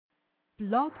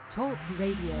Blog Talk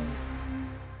Radio.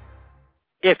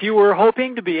 If you were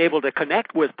hoping to be able to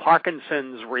connect with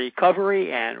Parkinson's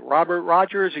Recovery and Robert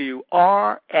Rogers, you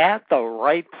are at the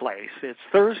right place. It's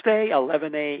Thursday,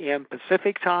 11 a.m.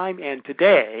 Pacific time, and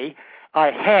today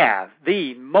I have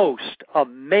the most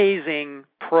amazing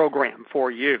program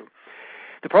for you.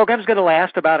 The program's going to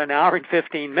last about an hour and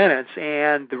 15 minutes,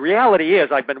 and the reality is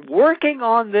I've been working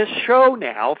on this show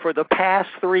now for the past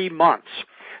 3 months.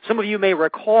 Some of you may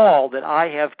recall that I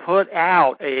have put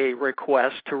out a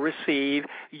request to receive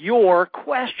your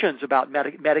questions about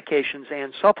medications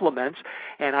and supplements,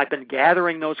 and I've been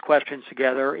gathering those questions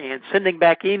together and sending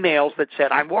back emails that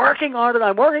said, I'm working on it,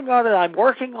 I'm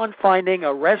working on finding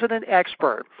a resident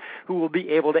expert who will be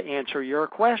able to answer your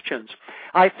questions.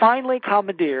 I finally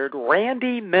commandeered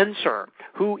Randy Mentzer,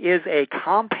 who is a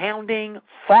compounding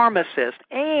pharmacist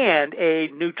and a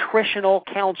nutritional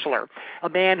counselor, a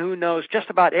man who knows just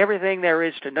about everything there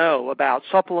is to know about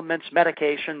supplements,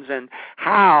 medications, and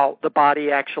how the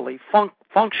body actually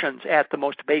functions at the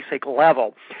most basic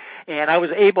level. And I was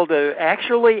able to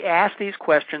actually ask these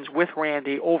questions with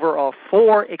Randy over a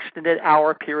 4 extended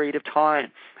hour period of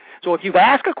time. So if you've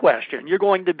asked a question, you're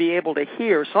going to be able to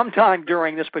hear sometime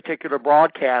during this particular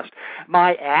broadcast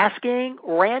my asking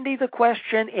Randy the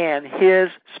question and his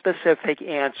specific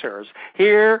answers.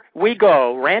 Here we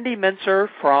go. Randy Mentzer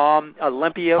from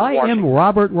Olympia, Washington. I am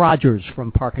Robert Rogers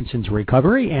from Parkinson's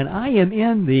Recovery, and I am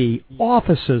in the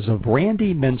offices of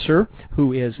Randy Mentzer,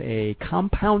 who is a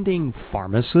compounding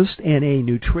pharmacist and a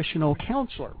nutritional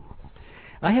counselor.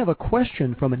 I have a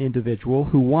question from an individual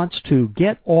who wants to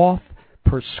get off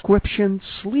prescription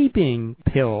sleeping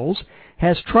pills,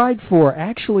 has tried for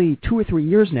actually 2 or 3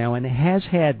 years now and has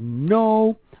had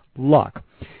no luck.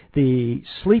 The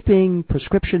sleeping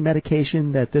prescription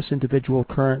medication that this individual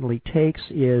currently takes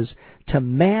is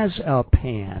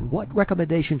temazepam. What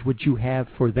recommendations would you have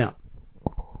for them?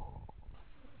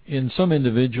 In some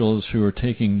individuals who are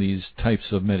taking these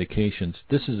types of medications,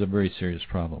 this is a very serious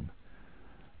problem.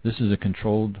 This is a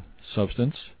controlled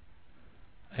substance.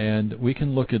 And we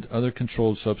can look at other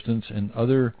controlled substance and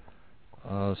other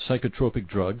psychotropic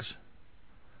drugs,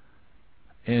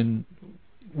 and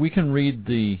we can read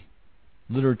the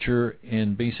literature,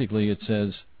 and basically it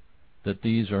says that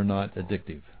these are not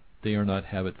addictive. They are not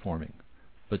habit-forming.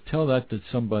 But tell that to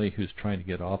somebody who's trying to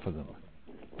get off of them.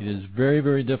 It is very,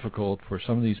 very difficult for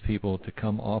some of these people to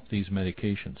come off these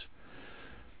medications.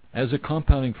 As a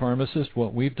compounding pharmacist,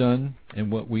 what we've done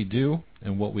and what we do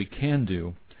and what we can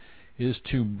do is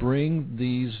to bring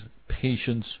these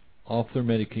patients off their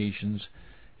medications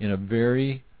in a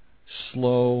very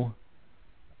slow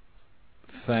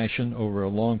fashion over a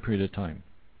long period of time.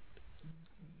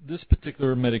 This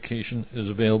particular medication is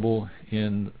available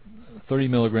in 30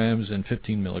 milligrams and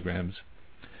 15 milligrams.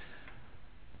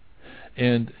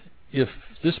 And if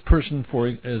this person,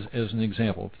 as an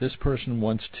example, if this person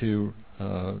wants to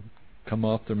come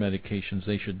off their medications,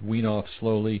 they should wean off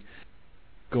slowly,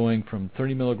 going from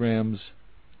 30 milligrams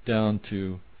down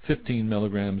to 15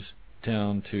 milligrams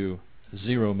down to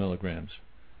 0 milligrams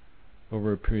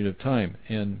over a period of time.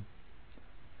 And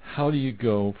how do you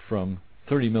go from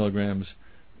 30 milligrams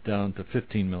down to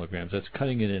 15 milligrams? That's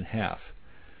cutting it in half.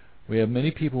 We have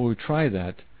many people who try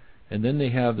that, and then they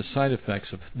have the side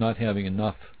effects of not having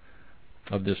enough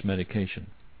of this medication.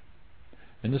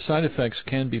 And the side effects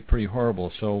can be pretty horrible,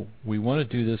 so we want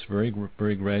to do this very,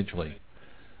 very gradually.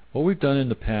 What we've done in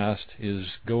the past is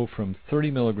go from 30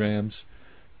 milligrams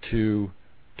to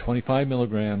 25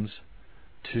 milligrams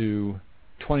to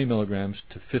 20 milligrams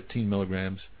to 15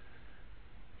 milligrams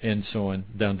and so on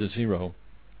down to 0.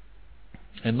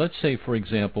 And let's say, for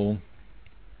example,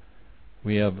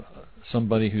 we have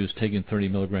somebody who's taking 30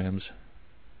 milligrams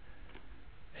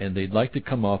and they'd like to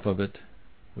come off of it.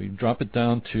 We drop it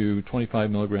down to 25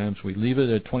 milligrams. We leave it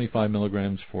at 25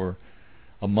 milligrams for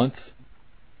a month,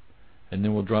 and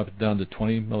then we'll drop it down to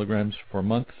 20 milligrams for a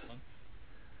month,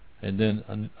 and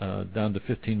then down to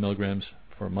 15 milligrams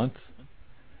for a month.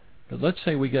 But let's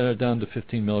say we get it down to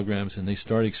 15 milligrams and they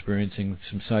start experiencing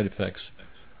some side effects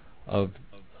of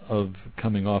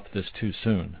coming off this too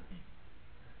soon.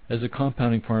 As a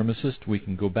compounding pharmacist, we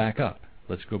can go back up.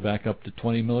 Let's go back up to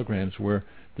 20 milligrams where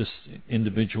this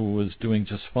individual was doing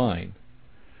just fine.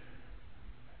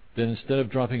 Then instead of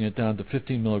dropping it down to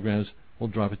 15 milligrams, we'll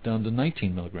drop it down to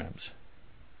 19 milligrams.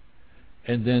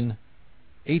 And then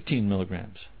 18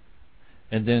 milligrams,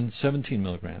 and then 17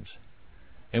 milligrams.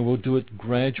 And we'll do it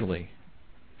gradually.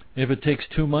 If it takes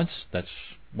 2 months, that's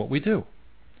what we do.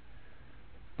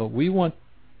 But we want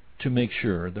to make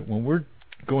sure that when we're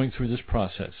going through this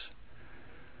process,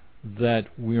 that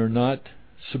we are not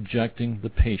subjecting the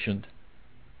patient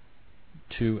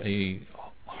to a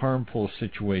harmful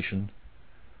situation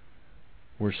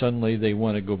where suddenly they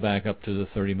want to go back up to the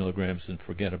 30 milligrams and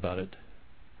forget about it.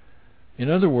 In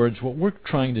other words, what we're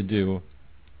trying to do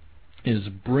is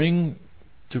bring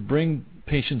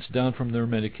patients down from their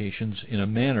medications in a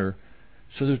manner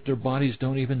so that their bodies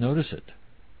don't even notice it.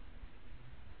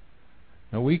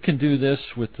 Now, we can do this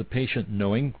with the patient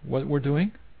knowing what we're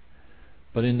doing,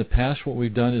 but in the past what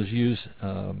we've done is use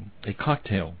a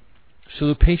cocktail, so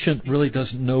the patient really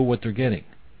doesn't know what they're getting.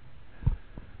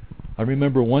 I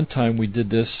remember one time we did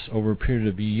this over a period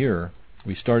of a year.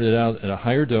 We started out at a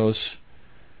higher dose,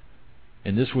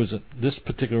 and this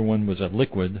particular one was a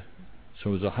liquid,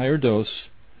 so it was a higher dose.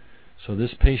 So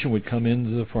this patient would come into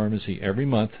the pharmacy every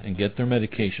month and get their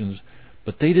medications,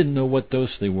 but they didn't know what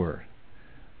dose they were.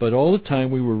 But all the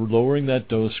time we were lowering that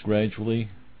dose gradually,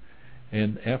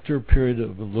 and after a period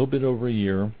of a little bit over a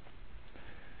year,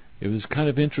 it was kind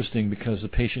of interesting because the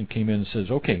patient came in and says,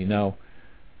 okay, now,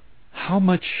 how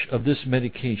much of this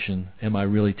medication am I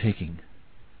really taking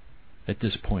at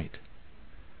this point?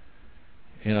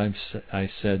 And I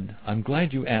said, I'm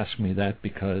glad you asked me that,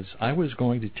 because I was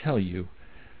going to tell you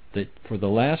that for the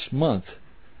last month,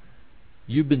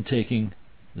 you've been taking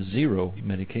 0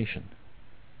 medication.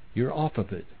 You're off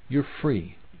of it. You're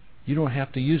free. You don't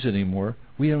have to use it anymore.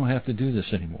 We don't have to do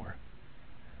this anymore.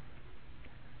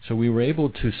 So we were able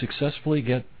to successfully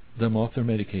get them off their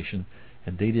medication,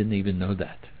 and they didn't even know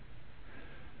that.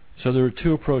 So there are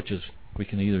 2 approaches. We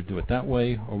can either do it that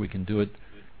way, or we can do it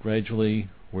gradually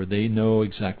where they know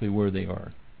exactly where they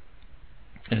are.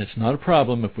 And it's not a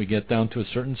problem if we get down to a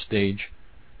certain stage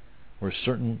or a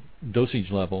certain dosage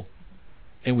level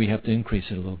and we have to increase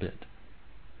it a little bit.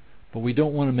 But we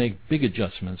don't want to make big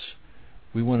adjustments.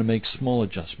 We want to make small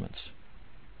adjustments.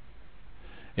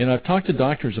 And I've talked to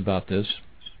doctors about this,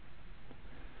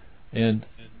 and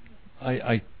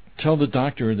I tell the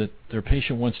doctor that their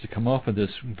patient wants to come off of this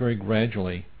very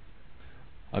gradually.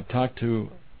 I've talked to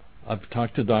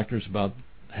doctors about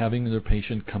having their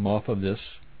patient come off of this,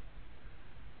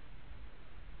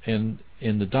 and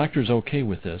the doctor's okay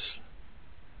with this,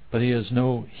 but he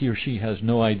or she has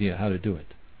no idea how to do it.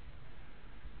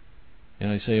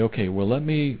 And I say, okay, well, let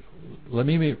me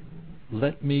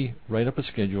write up a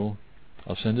schedule.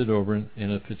 I'll send it over, and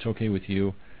if it's okay with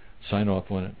you, sign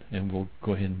off on it, and we'll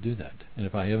go ahead and do that. And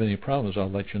if I have any problems, I'll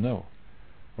let you know.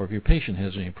 Or if your patient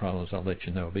has any problems, I'll let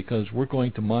you know, because we're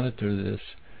going to monitor this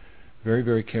very,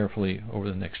 very carefully over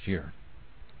the next year.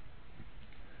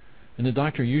 And the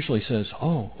doctor usually says,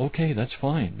 oh, okay, that's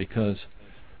fine,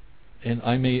 and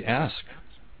I may ask,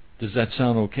 does that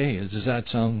sound okay? Does that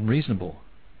sound reasonable?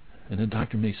 And the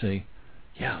doctor may say,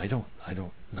 yeah, I don't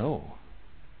know.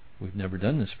 We've never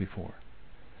done this before.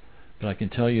 But I can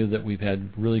tell you that we've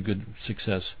had really good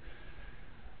success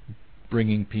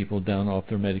bringing people down off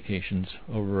their medications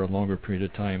over a longer period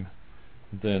of time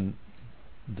than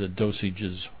the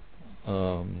dosages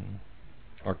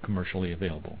are commercially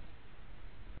available.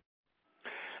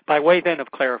 By way then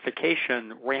of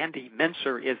clarification, Randy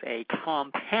Mentzer is a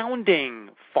compounding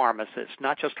pharmacist,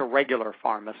 not just a regular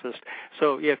pharmacist.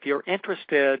 So if you're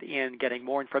interested in getting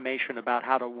more information about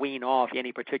how to wean off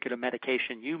any particular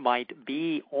medication you might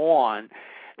be on,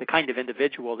 the kind of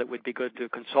individual that would be good to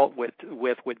consult with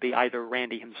would be either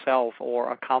Randy himself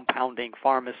or a compounding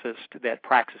pharmacist that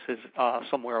practices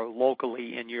somewhere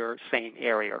locally in your same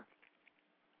area.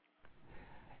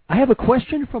 I have a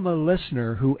question from a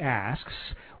listener who asks,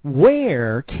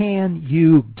 where can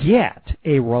you get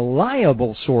a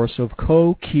reliable source of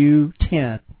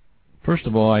CoQ10? First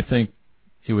of all, I think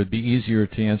it would be easier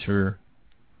to answer,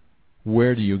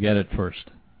 where do you get it first?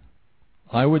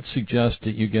 I would suggest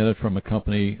that you get it from a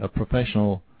company, a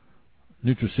professional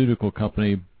nutraceutical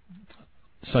company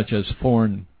such as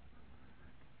Thorne,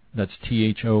 that's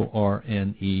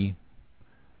Thorne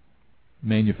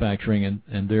Manufacturing,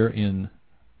 and they're in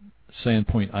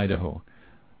Sandpoint, Idaho.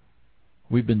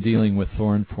 We've been dealing with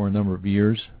Thorne for a number of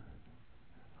years.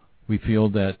 We feel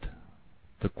that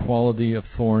the quality of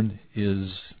Thorne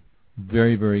is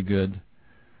very, very good,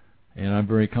 and I'm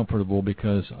very comfortable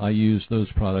because I use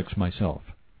those products myself.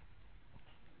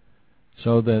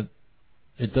 So that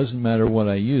it doesn't matter what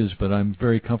I use, but I'm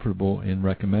very comfortable in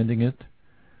recommending it.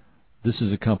 This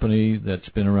is a company that's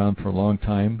been around for a long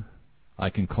time. I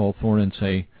can call Thorne and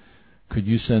say, could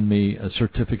you send me a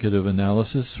certificate of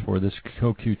analysis for this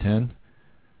CoQ10?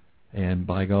 And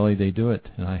by golly, they do it,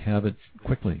 and I have it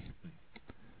quickly.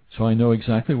 So I know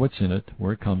exactly what's in it,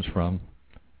 where it comes from,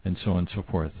 and so on and so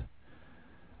forth.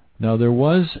 Now, there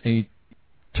was a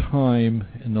time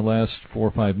in the last 4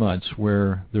 or 5 months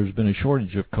where there's been a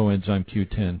shortage of coenzyme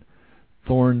Q10.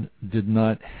 Thorne did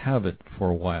not have it for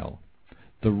a while.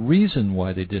 The reason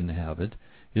why they didn't have it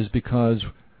is because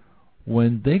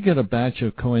when they get a batch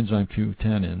of coenzyme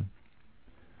Q10 in,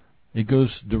 it goes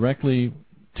directly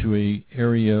to an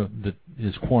area that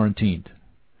is quarantined.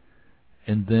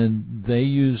 And then they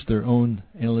use their own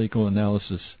analytical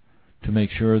analysis to make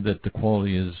sure that the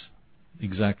quality is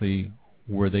exactly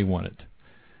where they want it.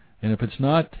 And if it's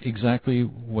not exactly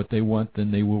what they want,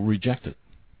 then they will reject it.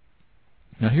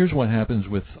 Now here's what happens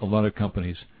with a lot of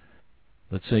companies.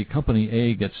 Let's say company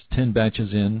A gets 10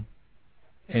 batches in,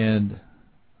 and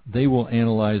they will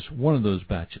analyze one of those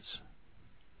batches.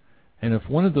 And if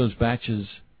one of those batches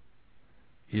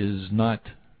is not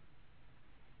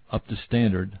up to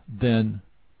standard, then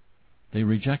they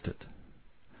reject it.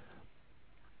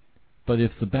 But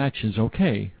if the batch is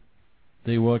okay,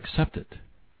 they will accept it.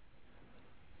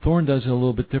 Thorne does it a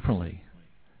little bit differently.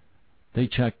 They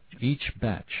check each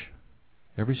batch,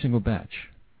 every single batch,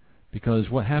 because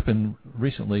what happened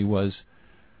recently was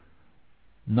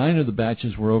 9 of the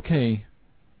batches were okay,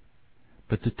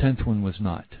 but the 10th one was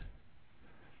not.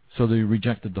 So they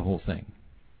rejected the whole thing.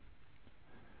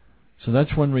 So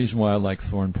that's one reason why I like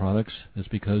Thorne products, is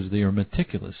because they are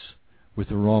meticulous with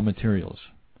the raw materials.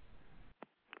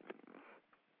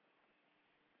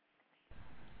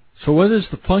 So what is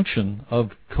the function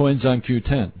of coenzyme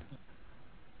Q10?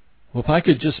 Well, if I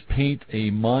could just paint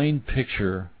a mind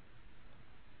picture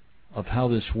of how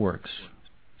this works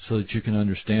so that you can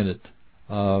understand it.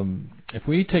 If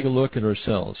we take a look at our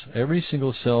cells, every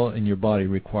single cell in your body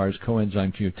requires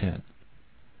coenzyme Q10.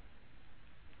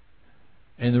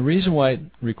 And the reason why it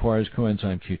requires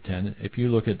coenzyme Q10, if you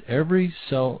look at every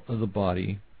cell of the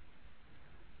body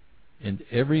and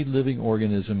every living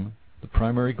organism, the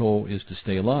primary goal is to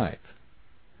stay alive.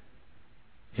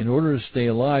 In order to stay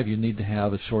alive, you need to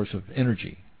have a source of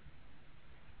energy.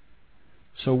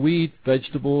 So we eat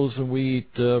vegetables and we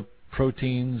eat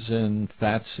proteins and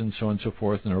fats and so on and so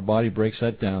forth, and our body breaks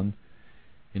that down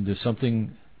into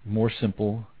something more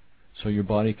simple so your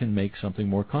body can make something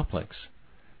more complex.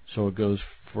 So it goes,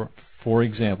 for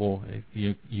example,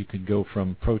 you could go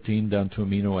from protein down to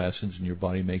amino acids, and your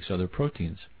body makes other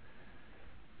proteins.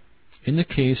 In the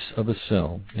case of a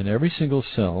cell, in every single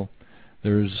cell,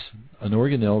 there's an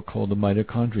organelle called the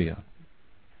mitochondria.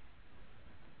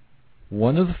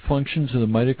 One of the functions of the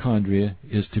mitochondria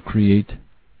is to create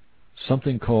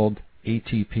something called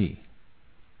ATP.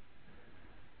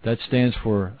 That stands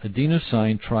for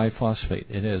adenosine triphosphate.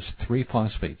 It has 3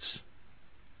 phosphates.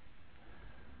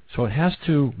 So it has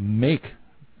to make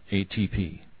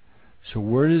ATP. So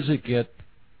where does it get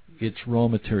its raw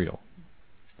material?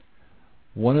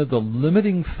 One of the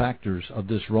limiting factors of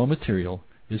this raw material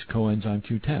is coenzyme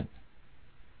Q10.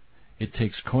 It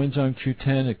takes coenzyme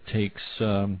Q10, it takes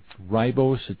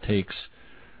ribose, it takes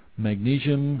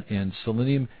magnesium and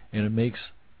selenium, and it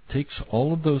takes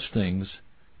all of those things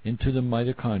into the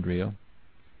mitochondria,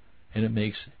 and it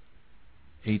makes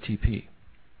ATP.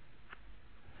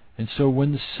 And so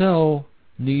when the cell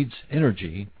needs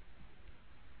energy,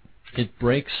 it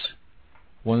breaks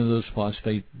one of those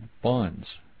phosphate bonds.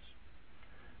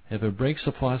 If it breaks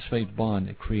the phosphate bond,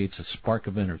 it creates a spark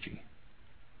of energy.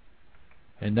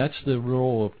 And that's the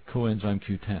role of coenzyme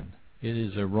Q10. It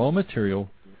is a raw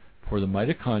material for the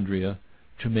mitochondria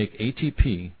to make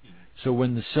ATP. So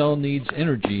when the cell needs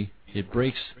energy, it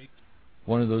breaks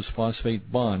one of those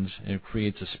phosphate bonds and it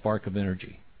creates a spark of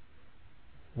energy.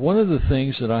 One of the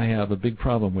things that I have a big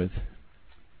problem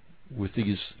with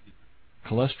these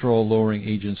cholesterol-lowering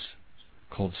agents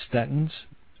called statins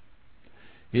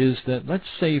is that, let's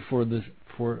say for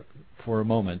a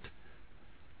moment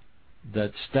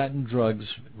that statin drugs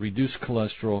reduce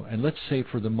cholesterol, and let's say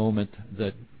for the moment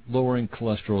that lowering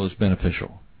cholesterol is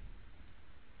beneficial.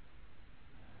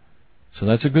 So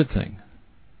that's a good thing.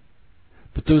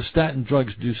 But those statin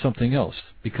drugs do something else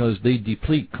because they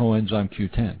deplete coenzyme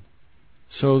Q10.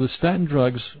 So the statin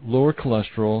drugs lower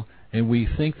cholesterol, and we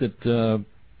think that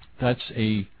that's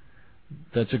a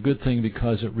good thing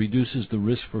because it reduces the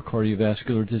risk for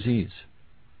cardiovascular disease.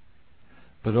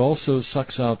 But it also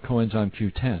sucks out coenzyme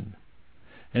Q10.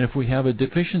 And if we have a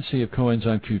deficiency of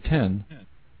coenzyme Q10,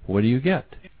 what do you get?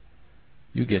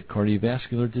 You get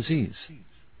cardiovascular disease.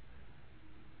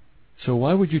 So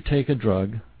why would you take a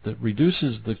drug that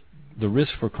reduces the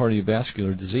risk for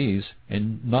cardiovascular disease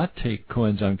and not take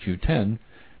coenzyme Q10?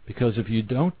 Because if you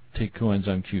don't take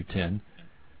coenzyme Q10,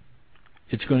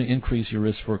 it's going to increase your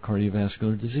risk for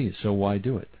cardiovascular disease. So why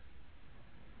do it?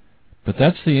 But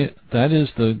that is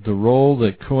the role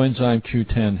that coenzyme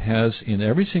Q10 has in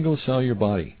every single cell of your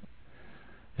body.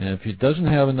 And if it doesn't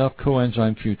have enough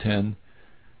coenzyme Q10,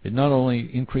 it not only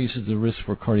increases the risk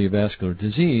for cardiovascular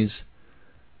disease,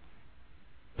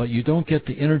 but you don't get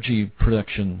the energy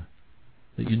production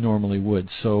that you normally would.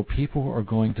 So people are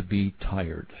going to be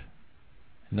tired.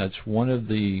 And that's one of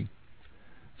the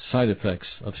side effects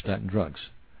of statin drugs.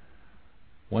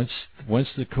 Once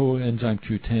the coenzyme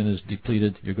Q10 is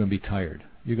depleted, you're going to be tired.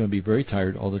 You're going to be very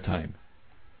tired all the time.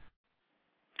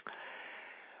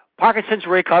 Parkinson's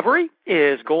Recovery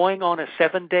is going on a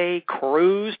 7-day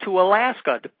cruise to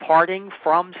Alaska, departing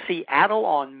from Seattle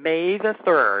on May the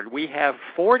 3rd. We have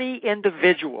 40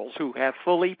 individuals who have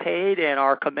fully paid and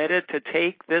are committed to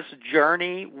take this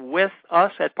journey with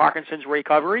us at Parkinson's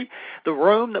Recovery. The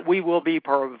room that we will be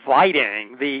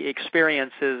providing the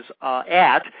experiences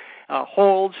at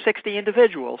holds 60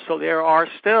 individuals, so there are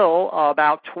still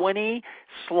about 20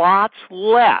 slots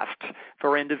left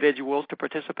for individuals to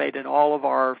participate in all of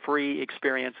our free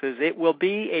experiences. It will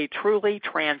be a truly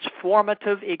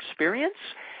transformative experience,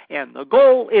 and the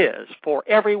goal is for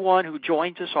everyone who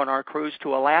joins us on our cruise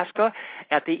to Alaska,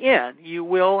 at the end, you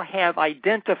will have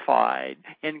identified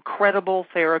incredible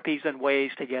therapies and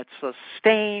ways to get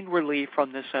sustained relief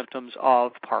from the symptoms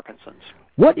of Parkinson's.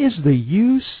 What is the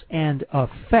use and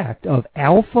effect of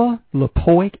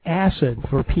alpha-lipoic acid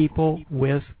for people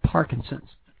with Parkinson's?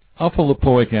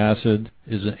 Alpha-lipoic acid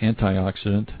is an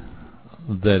antioxidant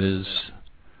that is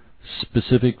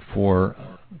specific for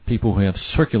people who have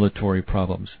circulatory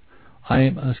problems.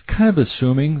 I'm kind of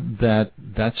assuming that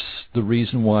that's the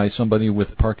reason why somebody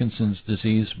with Parkinson's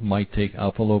disease might take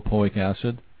alpha-lipoic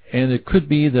acid. And it could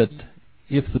be that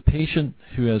if the patient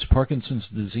who has Parkinson's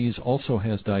disease also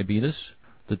has diabetes,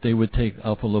 that they would take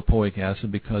alpha-lipoic acid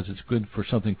because it's good for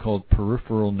something called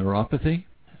peripheral neuropathy.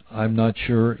 I'm not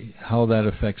sure how that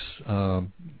affects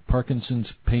Parkinson's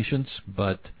patients,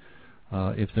 but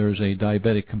if there's a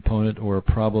diabetic component or a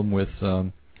problem with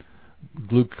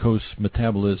glucose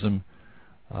metabolism,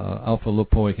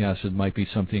 alpha-lipoic acid might be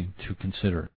something to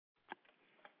consider.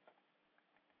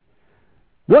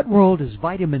 What role does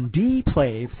vitamin D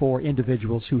play for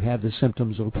individuals who have the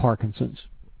symptoms of Parkinson's?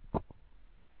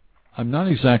 I'm not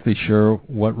exactly sure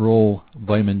what role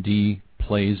vitamin D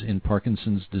plays in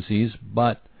Parkinson's disease,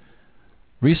 but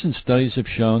recent studies have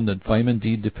shown that vitamin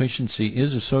D deficiency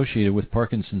is associated with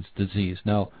Parkinson's disease.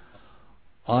 Now,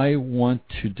 I want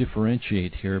to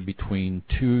differentiate here between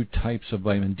two types of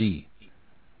vitamin D.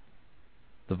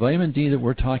 The vitamin D that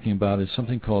we're talking about is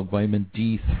something called vitamin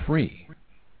D3.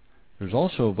 There's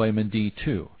also vitamin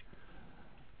D2.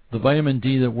 The vitamin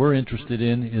D that we're interested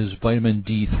in is vitamin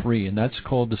D3, and that's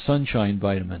called the sunshine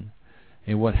vitamin.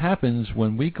 And what happens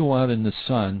when we go out in the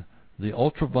sun, the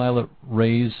ultraviolet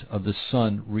rays of the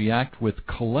sun react with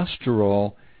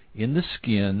cholesterol in the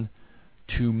skin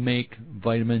to make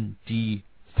vitamin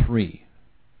D3.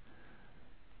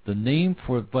 The name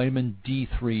for vitamin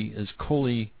D3 is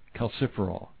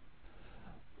cholecalciferol.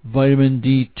 Vitamin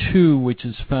D2, which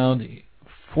is found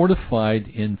fortified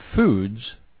in foods,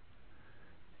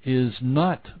 is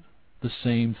not the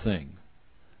same thing.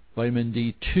 Vitamin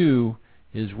D2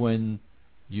 is when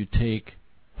you take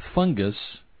fungus,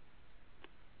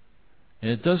 and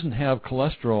it doesn't have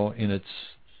cholesterol in its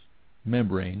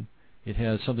membrane. It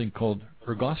has something called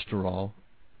ergosterol,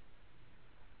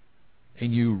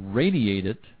 and you radiate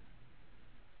it,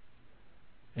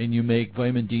 and you make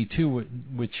vitamin D2,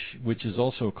 which is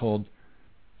also called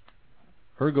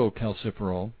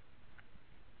ergocalciferol,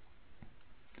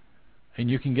 and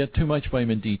you can get too much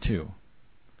vitamin D2.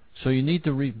 So you need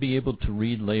to be able to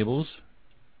read labels.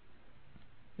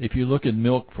 If you look at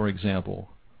milk, for example,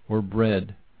 or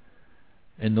bread,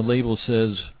 and the label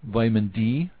says vitamin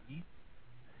D,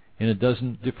 and it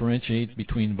doesn't differentiate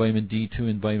between vitamin D2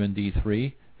 and vitamin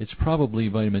D3, it's probably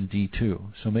vitamin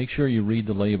D2. So make sure you read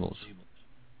the labels.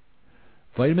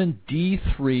 Vitamin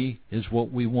D3 is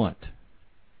what we want.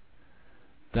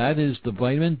 That is the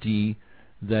vitamin D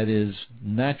that is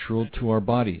natural to our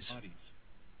bodies.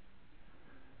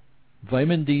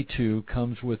 Vitamin D2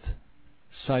 comes with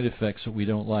side effects that we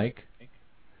don't like,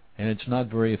 and it's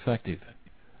not very effective.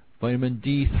 Vitamin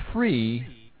D3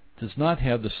 does not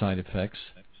have the side effects,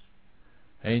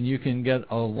 and you can get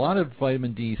a lot of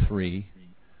vitamin D3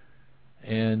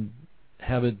 and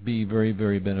have it be very,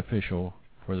 very beneficial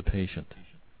for the patient.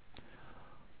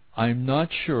 I'm not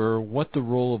sure what the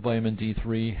role of vitamin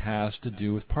D3 has to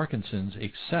do with Parkinson's,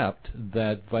 except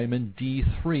that vitamin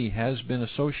D3 has been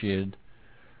associated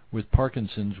with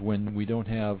Parkinson's when we don't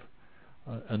have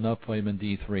enough vitamin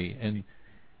D3. And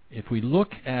if we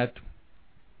look at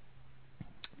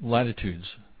latitudes,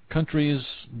 countries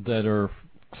that are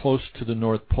close to the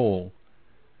North Pole,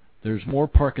 there's more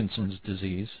Parkinson's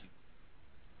disease.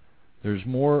 There's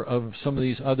more of some of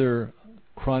these other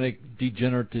chronic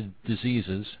degenerative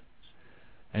diseases,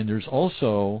 and there's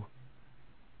also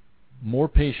more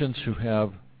patients who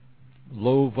have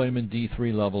low vitamin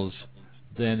D3 levels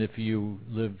than if you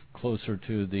live closer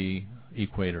to the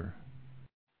equator.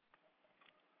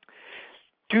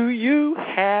 Do you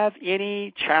have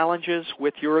any challenges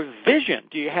with your vision?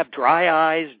 Do you have dry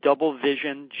eyes, double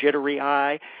vision, jittery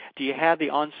eye? Do you have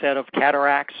the onset of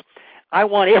cataracts? I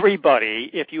want everybody,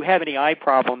 if you have any eye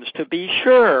problems, to be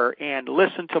sure and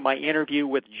listen to my interview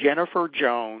with Jennifer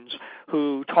Jones,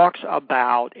 who talks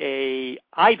about a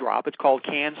eye drop, it's called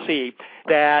Can-C,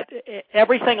 that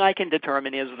everything I can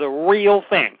determine is the real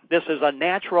thing. This is a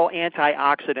natural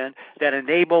antioxidant that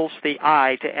enables the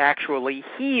eye to actually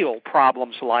heal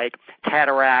problems like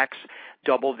cataracts,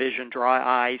 double vision,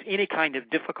 dry eyes. Any kind of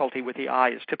difficulty with the eye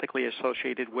is typically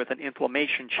associated with an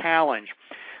inflammation challenge.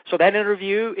 So that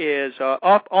interview is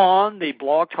up on the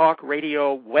Blog Talk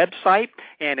Radio website,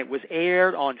 and it was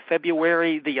aired on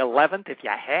February the 11th. If you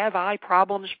have eye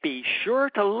problems, be sure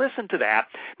to listen to that,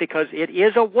 because it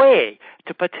is a way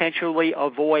to potentially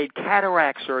avoid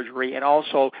cataract surgery and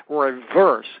also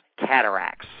reverse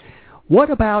cataracts.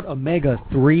 What about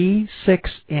omega-3, 6,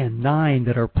 and 9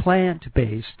 that are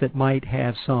plant-based that might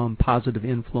have some positive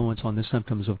influence on the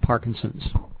symptoms of Parkinson's?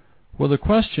 Well, the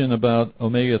question about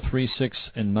omega-3, 6,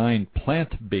 and 9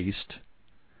 plant-based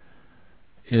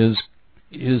is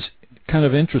kind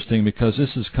of interesting, because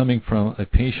this is coming from a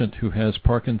patient who has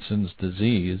Parkinson's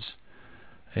disease,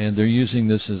 and they're using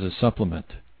this as a supplement.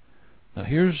 Now,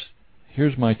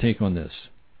 here's my take on this.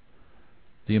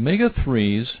 The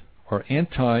omega-3s are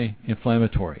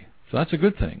anti-inflammatory, so that's a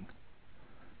good thing.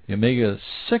 The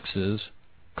omega-6s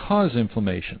cause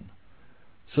inflammation,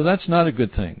 so that's not a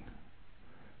good thing.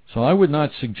 So I would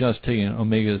not suggest taking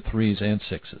omega-3s and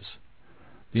 6s.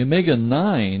 The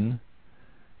omega-9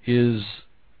 is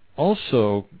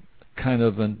also kind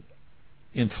of an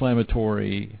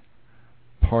inflammatory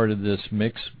part of this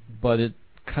mix, but it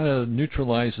kind of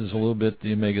neutralizes a little bit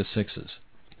the omega-6s.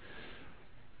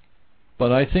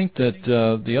 But I think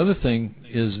that the other thing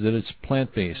is that it's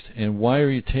plant-based. And why are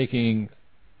you taking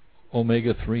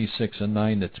omega-3, 6, and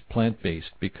 9 that's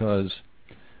plant-based? Because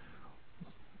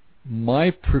my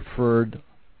preferred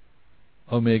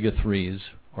omega-3s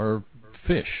are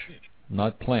fish,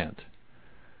 not plant.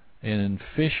 And in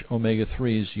fish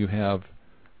omega-3s, you have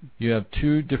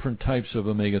two different types of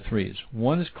omega-3s.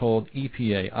 One is called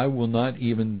EPA. I will not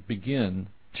even begin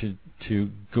to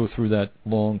go through that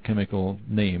long chemical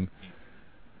name.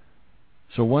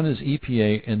 So one is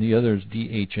EPA and the other is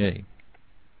DHA.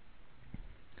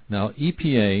 Now,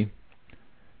 EPA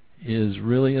is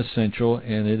really essential,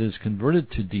 and it is converted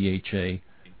to DHA.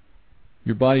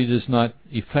 Your body does not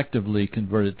effectively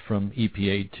convert it from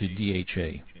EPA to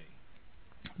DHA.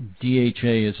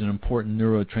 DHA is an important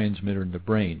neurotransmitter in the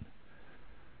brain.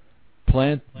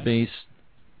 Plant-based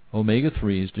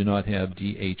omega-3s do not have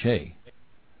DHA.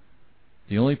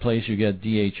 The only place you get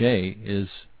DHA is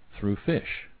through fish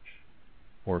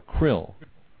or krill,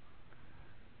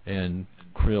 and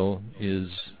krill is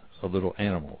a little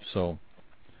animal. So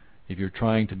if you're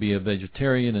trying to be a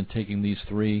vegetarian and taking these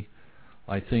three,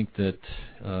 I think that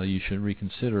you should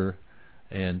reconsider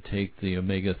and take the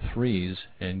omega-3s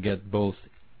and get both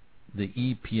the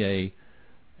EPA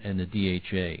and the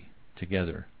DHA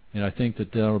together. And I think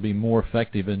that that'll be more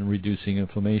effective in reducing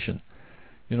inflammation.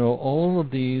 You know, all of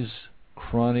these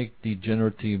chronic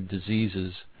degenerative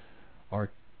diseases are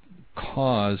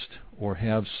caused or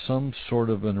have some sort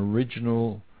of an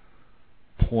original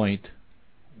point,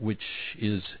 which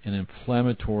is an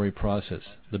inflammatory process.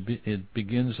 It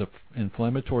begins an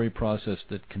inflammatory process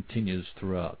that continues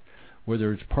throughout.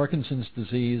 Whether it's Parkinson's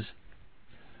disease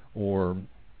or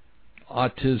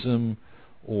autism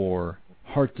or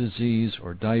heart disease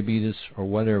or diabetes or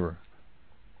whatever,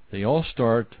 they all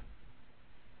start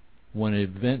when an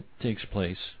event takes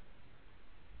place,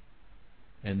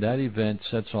 and that event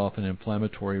sets off an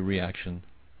inflammatory reaction,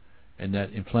 and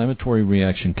that inflammatory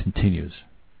reaction continues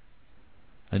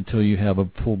until you have a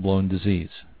full-blown disease.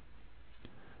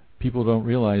 People don't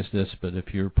realize this, but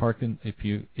if you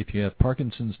have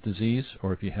Parkinson's disease,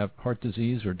 or if you have heart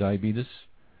disease or diabetes,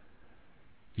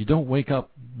 you don't wake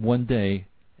up one day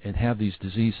and have these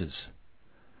diseases.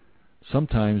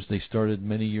 Sometimes they started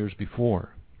many years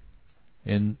before.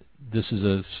 And this is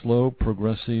a slow,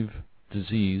 progressive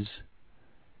disease,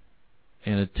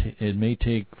 and it may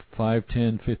take 5,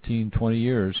 10, 15, 20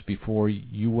 years before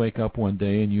you wake up one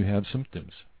day and you have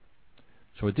symptoms.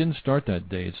 So it didn't start that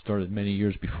day, it started many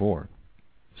years before.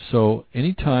 So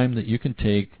any time that you can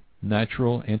take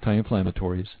natural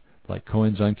anti-inflammatories like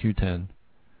coenzyme Q10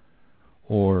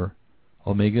 or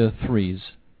omega-3s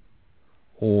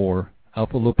or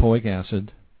alpha-lipoic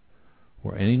acid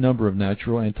or any number of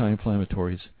natural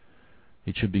anti-inflammatories,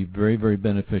 It should be very, very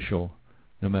beneficial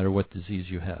no matter what disease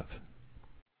you have.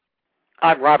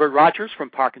 I'm Robert Rogers from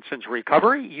Parkinson's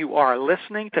Recovery. You are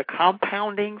listening to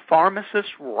compounding pharmacist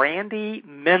Randy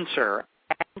Mentzer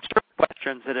answer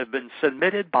questions that have been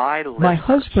submitted by listeners. My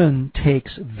husband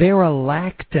takes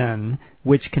Veralactin,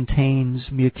 which contains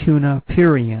mucuna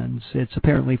pruriens. It's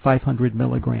apparently 500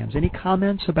 milligrams. Any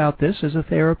comments about this as a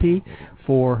therapy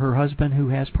for her husband who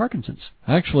has Parkinson's?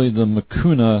 Actually, the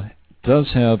mucuna does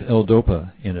have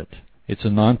L-DOPA in it. It's a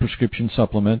non-prescription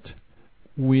supplement.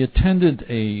 We attended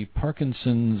a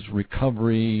Parkinson's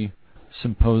recovery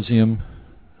symposium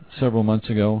several months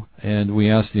ago, and we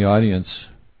asked the audience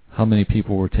how many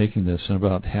people were taking this, and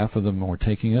about half of them were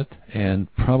taking it,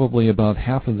 and probably about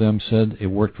half of them said it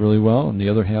worked really well, and the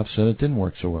other half said it didn't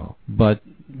work so well. But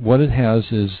what it has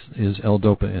is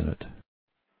L-DOPA in it.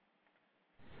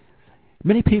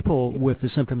 Many people with the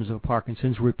symptoms of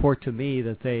Parkinson's report to me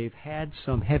that they've had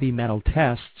some heavy metal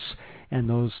tests, and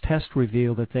those tests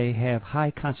reveal that they have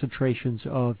high concentrations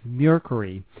of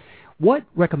mercury. What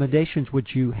recommendations would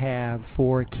you have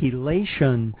for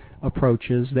chelation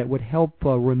approaches that would help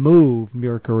remove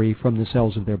mercury from the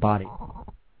cells of their body?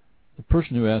 The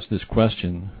person who asked this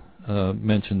question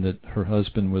mentioned that her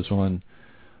husband was on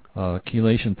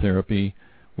chelation therapy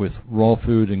with raw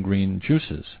food and green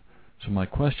juices. So my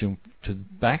question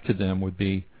back to them would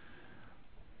be,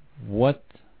 what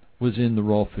was in the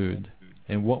raw food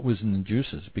and what was in the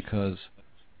juices? Because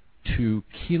to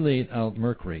chelate out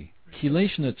mercury,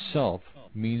 chelation itself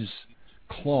means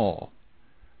claw.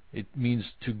 It means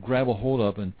to grab a hold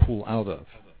of and pull out of.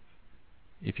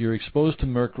 If you're exposed to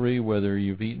mercury, whether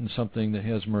you've eaten something that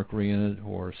has mercury in it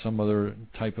or some other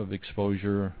type of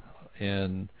exposure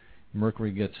and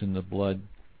mercury gets in the blood,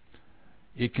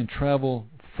 it can travel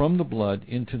from the blood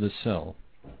into the cell.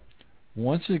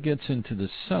 Once it gets into the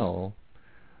cell,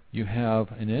 you have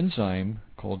an enzyme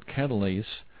called catalase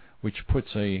which puts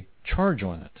a charge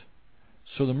on it.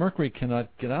 So the mercury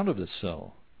cannot get out of the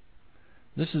cell.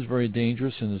 This is very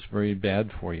dangerous and it's very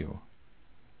bad for you.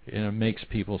 And it makes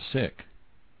people sick.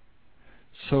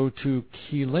 So to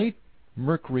chelate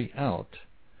mercury out,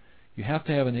 you have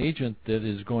to have an agent that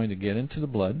is going to get into the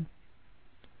blood,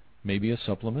 maybe a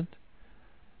supplement,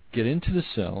 get into the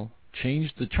cell,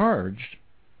 change the charge,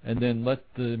 and then let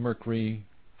the mercury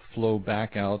flow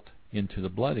back out into the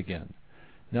blood again.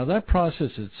 Now that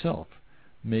process itself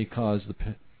may cause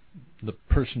the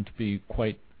person to be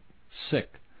quite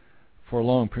sick for a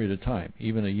long period of time,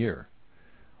 even a year.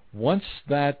 Once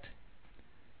that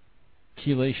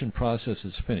chelation process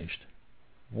is finished,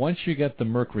 once you get the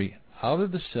mercury out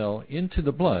of the cell into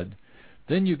the blood,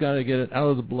 then you've got to get it out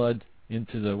of the blood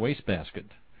into the wastebasket.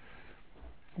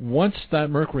 Once that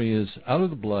mercury is out of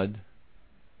the blood,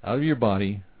 out of your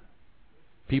body,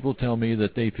 people tell me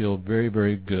that they feel very,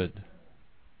 very good.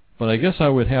 But I guess I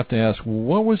would have to ask,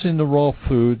 what was in the raw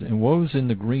food and what was in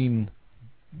the green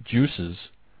juices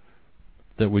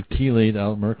that would chelate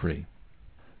out mercury?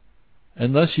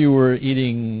 Unless you were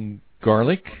eating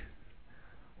garlic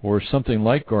or something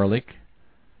like garlic,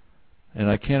 and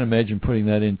I can't imagine putting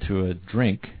that into a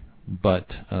drink, but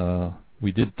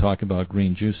we did talk about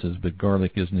green juices, but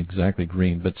garlic isn't exactly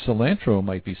green. But cilantro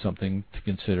might be something to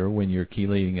consider when you're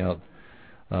chelating out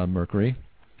mercury.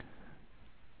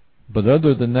 But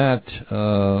other than that,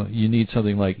 you need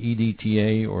something like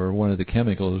EDTA or one of the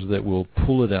chemicals that will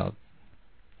pull it out.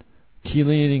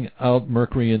 Chelating out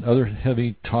mercury and other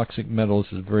heavy toxic metals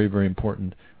is very, very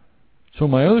important. So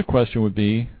my other question would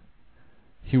be,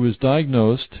 he was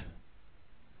diagnosed,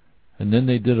 and then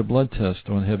they did a blood test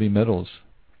on heavy metals,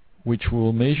 which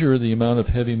will measure the amount of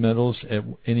heavy metals at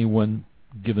any one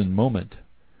given moment.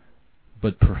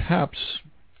 But perhaps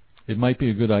it might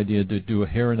be a good idea to do a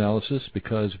hair analysis,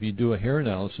 because if you do a hair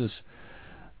analysis,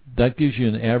 that gives you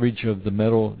an average of the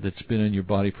metal that's been in your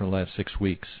body for the last 6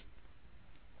 weeks.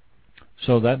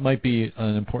 So that might be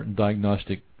an important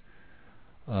diagnostic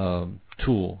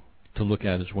tool to look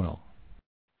at as well.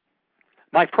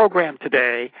 My program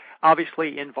today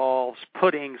obviously involves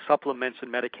putting supplements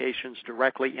and medications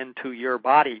directly into your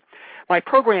body. My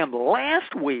program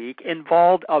last week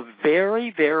involved a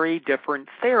very, very different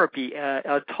therapy,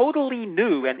 a totally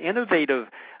new and innovative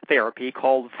therapy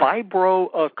called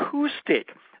vibroacoustic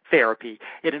therapy.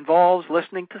 It involves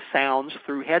listening to sounds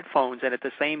through headphones and at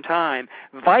the same time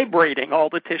vibrating all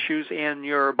the tissues in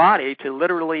your body to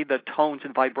literally the tones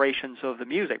and vibrations of the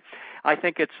music. I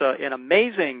think it's an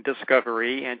amazing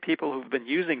discovery, and people who've been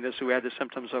using this who have the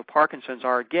symptoms of Parkinson's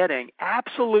are getting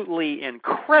absolutely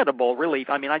incredible relief.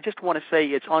 I mean, I just want to say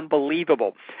it's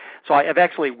unbelievable. So I've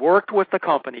actually worked with the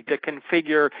company to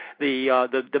configure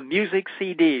the music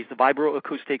CDs, the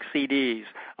vibroacoustic CDs,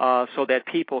 so that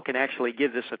people can actually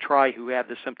give this a try who have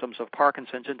the symptoms of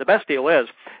Parkinson's. And the best deal is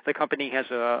the company has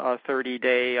a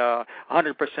 30-day,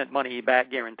 100%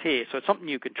 money-back guarantee. So it's something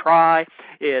you can try.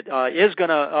 It is going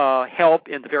to help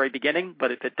in the very beginning,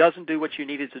 but if it doesn't do what you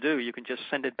need it to do, you can just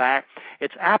send it back.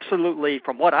 It's absolutely,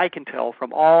 from what I can tell,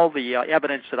 from all the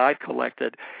evidence that I've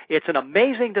collected, it's an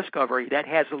amazing discovery that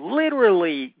has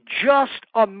literally just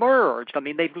emerged. I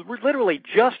mean, they've literally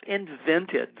just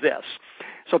invented this.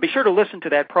 So be sure to listen to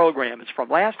that program. It's from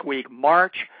last week,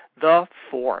 March the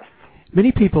 4th.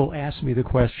 Many people ask me the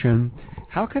question,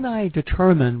 how can I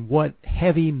determine what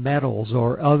heavy metals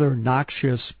or other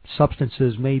noxious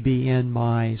substances may be in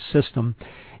my system?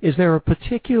 Is there a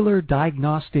particular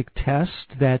diagnostic test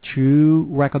that you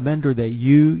recommend or that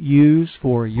you use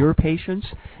for your patients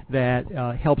that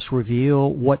helps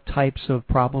reveal what types of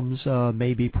problems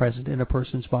may be present in a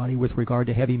person's body with regard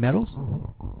to heavy metals?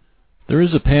 There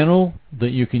is a panel that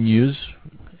you can use,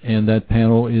 and that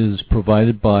panel is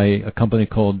provided by a company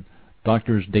called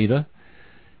Doctor's Data.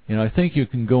 And I think you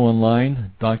can go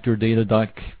online,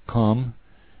 doctordata.com,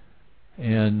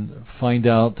 and find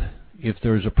out if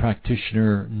there's a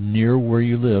practitioner near where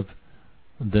you live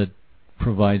that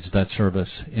provides that service.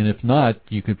 And if not,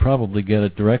 you could probably get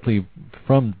it directly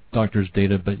from Doctor's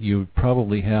Data, but you would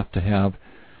probably have to have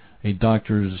a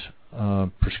doctor's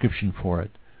prescription for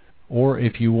it. Or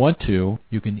if you want to,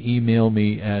 you can email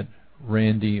me at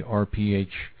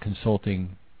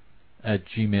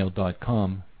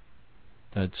randyrphconsulting@gmail.com.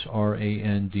 That's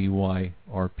RANDYRPH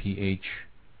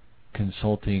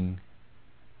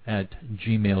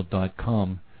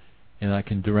consulting@gmail.com, and I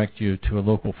can direct you to a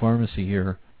local pharmacy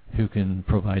here who can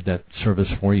provide that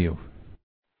service for you.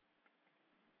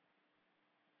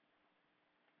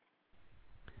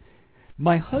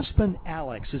 My husband,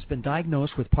 Alex, has been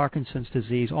diagnosed with Parkinson's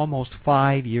disease almost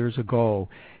 5 years ago.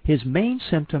 His main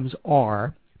symptoms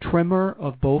are tremor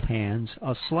of both hands,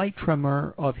 a slight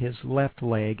tremor of his left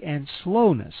leg, and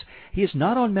slowness. He is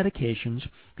not on medications.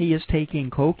 He is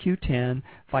taking CoQ10,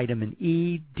 vitamin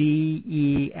E, D,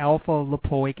 E,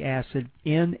 alpha-lipoic acid,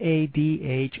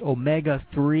 NADH,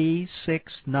 omega-3,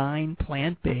 6, 9,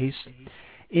 plant-based,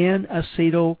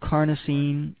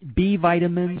 N-acetylcarnosine, B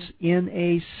vitamins,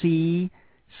 NAC,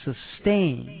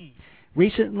 sustain.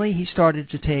 Recently, he started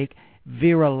to take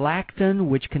virolactin,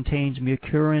 which contains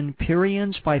mucurin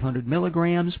purines, 500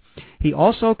 milligrams. He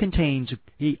also consumes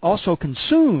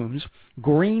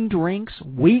green drinks,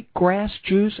 wheatgrass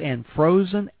juice, and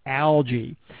frozen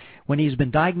algae. When he's been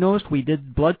diagnosed, we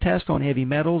did blood tests on heavy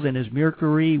metals, and his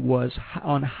mercury was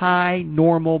on high,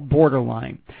 normal,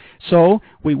 borderline. So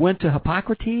we went to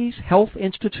Hippocrates Health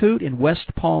Institute in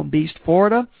West Palm Beach,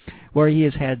 Florida, where he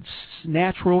has had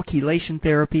natural chelation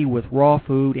therapy with raw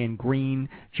food and green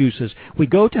juices. We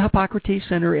go to Hippocrates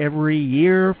Center every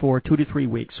year for 2 to 3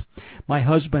 weeks. My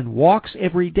husband walks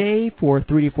every day for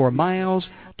 3 to 4 miles,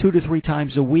 2 to 3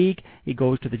 times a week. He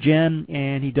goes to the gym,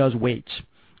 and he does weights.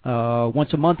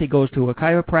 Once a month he goes to a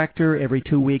chiropractor. Every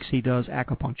 2 weeks he does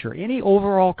acupuncture. Any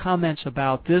overall comments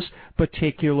about this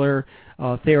particular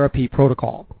therapy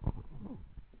protocol?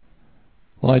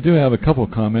 Well, I do have a couple of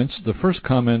comments. The first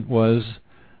comment was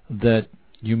that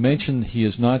you mentioned he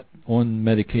is not on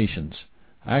medications.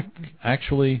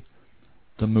 Actually,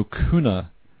 the mucuna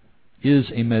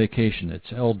is a medication.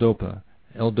 It's L-DOPA.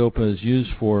 L-DOPA is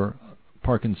used for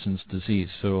Parkinson's disease,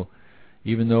 so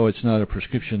even though it's not a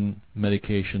prescription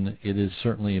medication, it is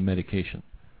certainly a medication.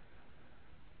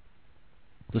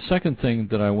 The second thing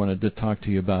that I wanted to talk to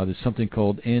you about is something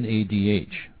called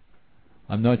NADH.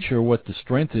 I'm not sure what the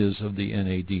strength is of the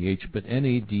NADH, but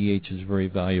NADH is very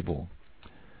valuable.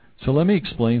 So let me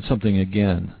explain something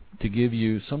again to give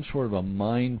you some sort of a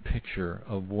mind picture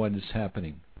of what is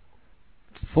happening.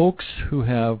 Folks who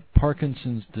have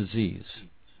Parkinson's disease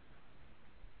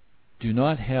do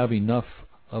not have enough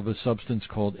of a substance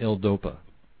called L-DOPA.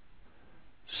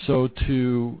 So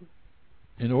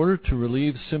in order to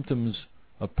relieve symptoms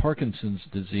of Parkinson's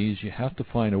disease, you have to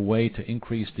find a way to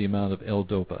increase the amount of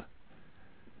L-DOPA.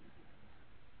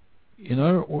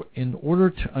 In order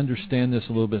to understand this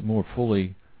a little bit more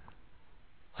fully,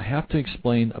 I have to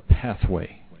explain a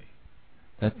pathway.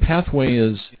 That pathway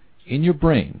is in your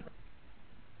brain.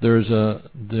 There is a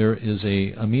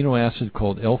amino acid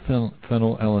called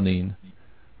L-phenylalanine,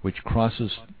 which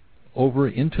crosses over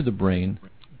into the brain,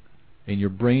 and your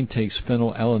brain takes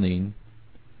phenylalanine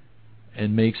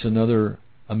and makes another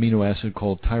amino acid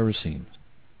called tyrosine.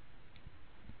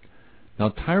 Now,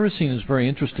 tyrosine is very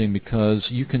interesting because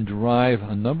you can derive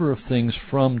a number of things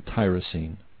from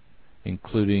tyrosine,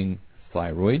 including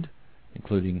thyroid,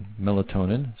 including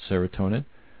melatonin, serotonin.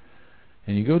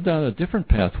 And you go down a different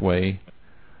pathway,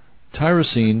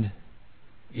 tyrosine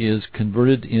is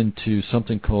converted into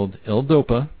something called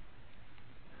L-DOPA,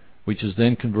 which is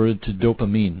then converted to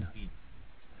dopamine.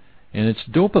 And it's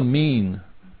dopamine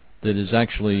that is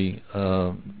actually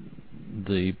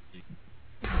the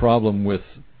problem with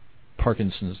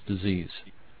Parkinson's disease.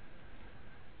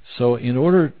 So in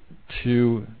order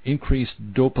to increase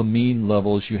dopamine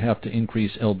levels, you have to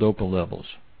increase L-DOPA levels.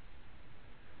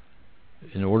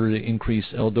 In order to increase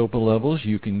L-DOPA levels,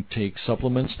 you can take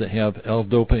supplements that have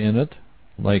L-DOPA in it,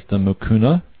 like the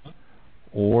Mucuna,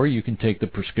 or you can take the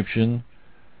prescription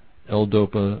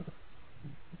L-DOPA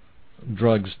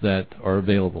drugs that are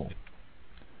available.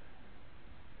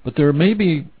 But there may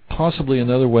be possibly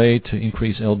another way to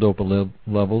increase L-DOPA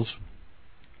levels.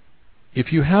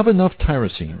 If you have enough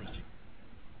tyrosine,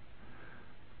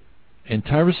 and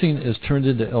tyrosine is turned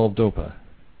into L-DOPA,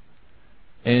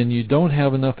 and you don't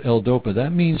have enough L-DOPA,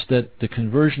 that means that the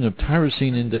conversion of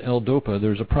tyrosine into L-DOPA,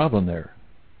 there's a problem there.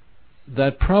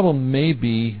 That problem may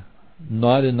be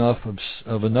not enough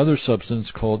of another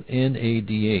substance called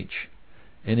NADH.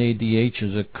 NADH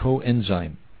is a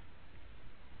coenzyme.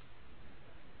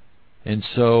 And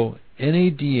so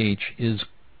NADH is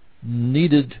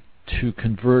needed to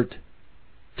convert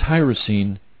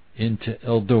tyrosine into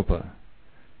L-DOPA.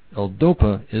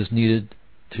 L-DOPA is needed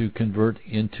to convert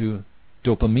into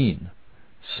dopamine.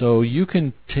 So you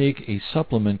can take a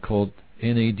supplement called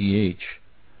NADH,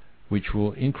 which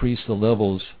will increase the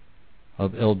levels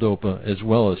of L-DOPA as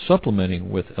well as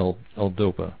supplementing with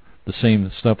L-DOPA, the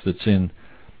same stuff that's in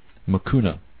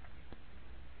Mucuna.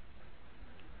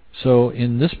 So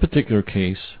in this particular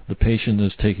case, the patient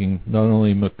is taking not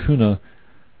only Mucuna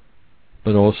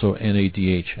but also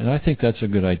NADH, and I think that's a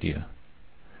good idea.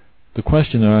 The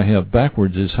question that I have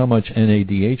backwards is, how much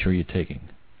NADH are you taking?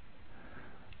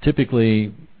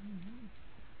 Typically,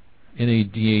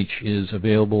 NADH is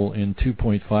available in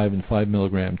 2.5 and 5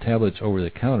 milligram tablets over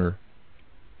the counter,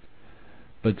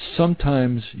 but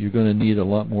sometimes you're going to need a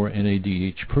lot more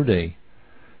NADH per day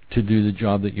to do the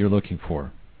job that you're looking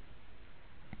for.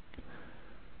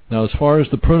 Now, as far as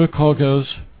the protocol goes,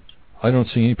 I don't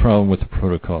see any problem with the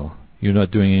protocol. You're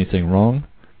not doing anything wrong.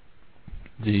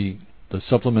 The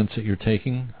supplements that you're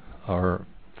taking are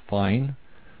fine.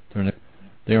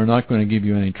 They are not going to give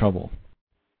you any trouble.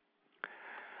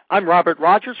 I'm Robert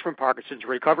Rogers from Parkinson's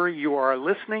Recovery. You are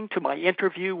listening to my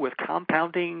interview with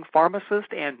compounding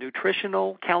pharmacist and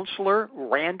nutritional counselor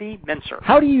Randy Mentzer.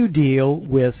 How do you deal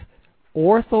with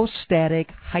orthostatic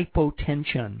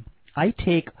hypotension? I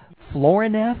take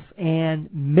Florinef and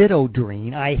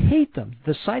Midodrine. I hate them.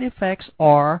 The side effects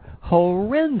are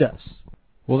horrendous.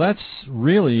 Well, that's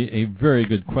really a very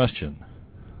good question.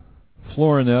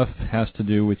 Florinef has to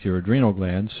do with your adrenal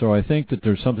glands, so I think that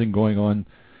there's something going on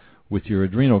with your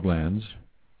adrenal glands.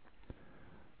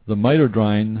 The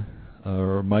Midodrine,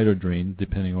 or Midodrine,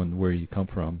 depending on where you come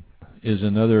from, is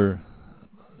another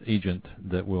agent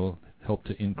that will help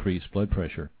to increase blood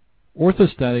pressure.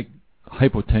 Orthostatic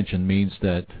hypotension means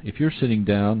that if you're sitting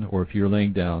down or if you're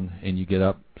laying down and you get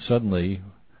up suddenly,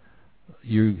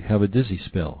 you have a dizzy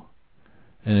spell.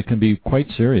 And it can be quite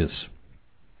serious.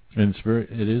 And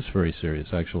it is very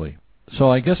serious, actually. So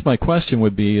I guess my question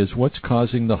would be, is what's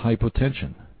causing the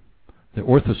hypotension, the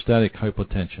orthostatic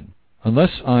hypotension?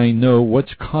 Unless I know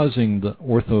what's causing the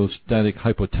orthostatic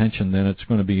hypotension, then it's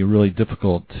going to be really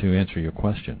difficult to answer your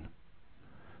question.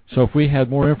 So if we had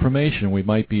more information, we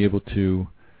might be able to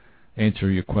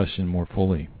answer your question more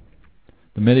fully.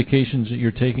 The medications that you're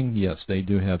taking, yes, they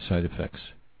do have side effects.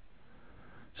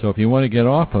 So if you want to get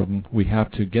off of them, we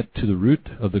have to get to the root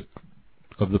of the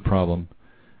problem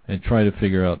and try to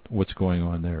figure out what's going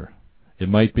on there. It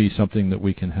might be something that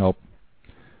we can help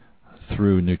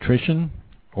through nutrition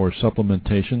or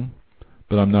supplementation,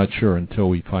 but I'm not sure until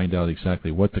we find out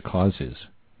exactly what the cause is.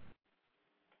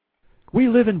 We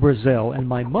live in Brazil, and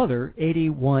my mother,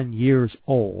 81 years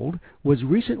old, was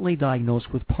recently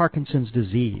diagnosed with Parkinson's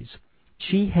disease.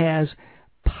 She has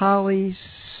polycythemia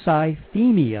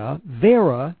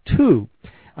vera 2.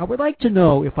 I would like to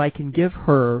know if I can give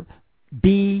her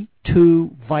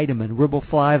B2 vitamin,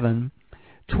 riboflavin,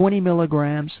 20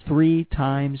 milligrams 3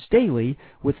 times daily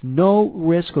with no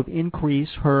risk of increase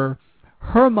her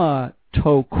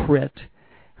hematocrit.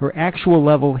 Her actual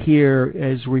level here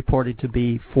is reported to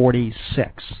be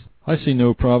 46. I see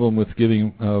no problem with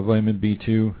giving vitamin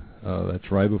B2, that's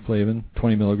riboflavin,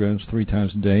 20 milligrams 3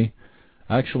 times a day.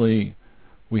 Actually,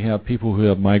 we have people who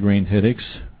have migraine headaches.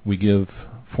 We give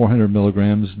 400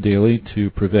 milligrams daily to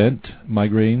prevent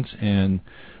migraines and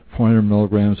 400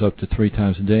 milligrams up to 3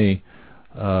 times a day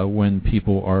when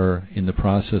people are in the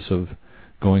process of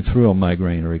going through a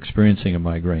migraine or experiencing a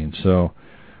migraine. So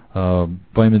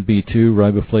vitamin B2,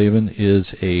 riboflavin, is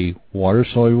a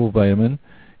water-soluble vitamin.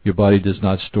 Your body does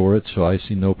not store it, so I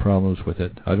see no problems with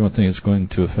it. I don't think it's going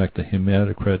to affect the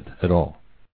hematocrit at all.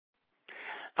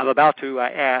 I'm about to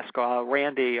ask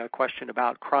Randy a question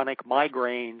about chronic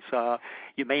migraines.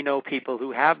 You may know people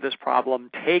who have this problem.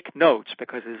 Take notes,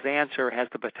 because his answer has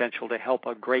the potential to help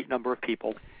a great number of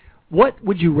people. What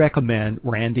would you recommend,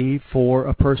 Randy, for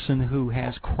a person who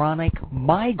has chronic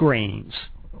migraines?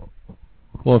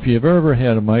 Well, if you've ever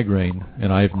had a migraine,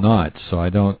 and I've not, so I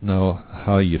don't know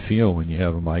how you feel when you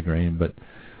have a migraine, but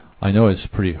I know it's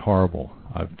pretty horrible.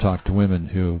 I've talked to women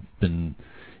who've been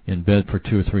in bed for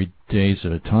 2 or 3 days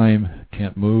at a time,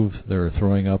 can't move, they're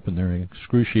throwing up, and they're in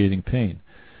excruciating pain.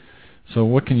 So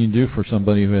what can you do for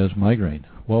somebody who has migraine?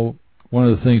 Well, one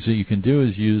of the things that you can do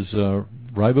is use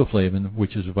riboflavin,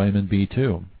 which is vitamin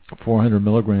B2, 400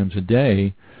 milligrams a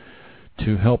day,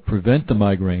 to help prevent the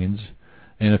migraines.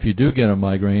 And if you do get a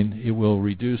migraine, it will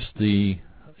reduce the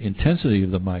intensity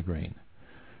of the migraine.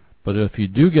 But if you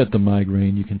do get the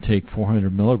migraine, you can take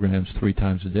 400 milligrams 3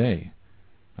 times a day.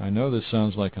 I know this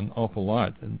sounds like an awful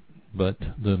lot, but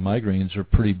the migraines are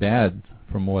pretty bad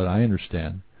from what I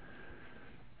understand.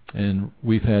 And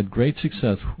we've had great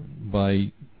success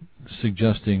by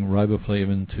suggesting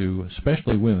riboflavin to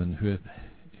especially women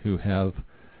who have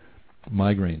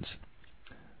migraines.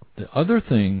 The other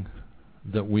thing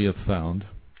that we have found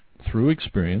through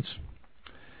experience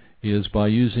is by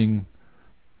using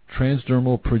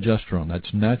transdermal progesterone.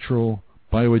 That's natural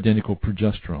bioidentical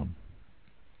progesterone.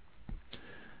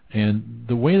 And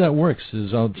the way that works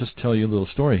is, I'll just tell you a little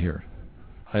story here.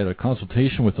 I had a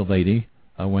consultation with a lady.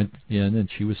 I went in and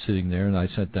she was sitting there, and I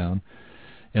sat down,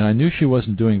 and I knew she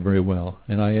wasn't doing very well.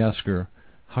 And I asked her,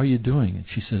 "How are you doing?" And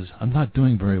she says, "I'm not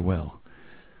doing very well."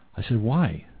 I said,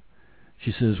 "Why?"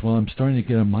 She says, "Well, I'm starting to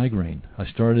get a migraine. I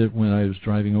started it when I was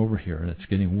driving over here, and it's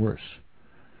getting worse."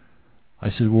 I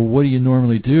said, "Well, what do you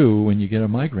normally do when you get a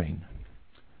migraine?"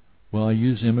 "Well, I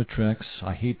use Imitrex.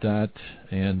 I hate that,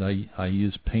 and I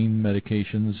use pain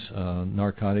medications,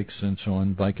 narcotics, and so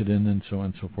on, Vicodin, and so on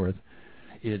and so forth.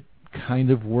 It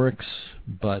kind of works,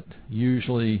 but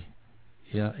usually,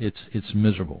 yeah, it's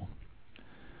miserable."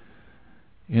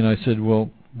 And I said,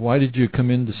 "Well, why did you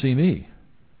come in to see me?"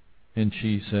 And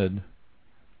she said,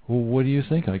 "Well, what do you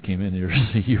think I came in here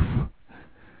to see you?"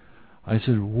 I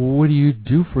said, "Well, what do you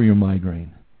do for your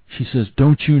migraine?" She says,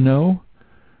 "Don't you know?"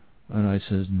 And I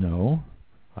says, "No,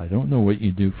 I don't know what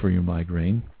you do for your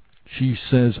migraine." She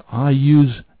says, "I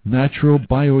use natural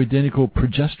bioidentical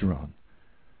progesterone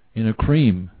in a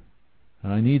cream,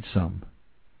 and I need some."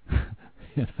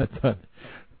 And I thought,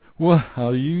 well,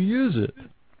 how do you use it?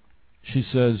 She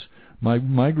says, "My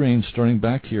migraine's starting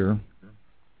back here,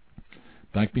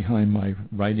 back behind my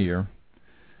right ear,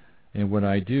 and what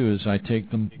I do is I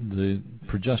take the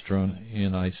progesterone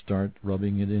and I start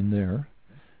rubbing it in there,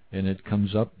 and it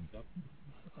comes up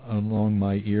along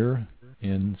my ear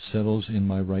and settles in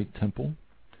my right temple.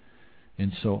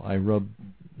 And so I rub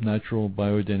natural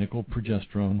bioidentical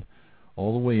progesterone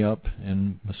all the way up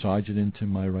and massage it into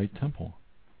my right temple."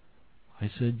 I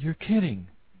said, "You're kidding."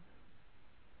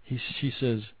 She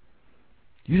says,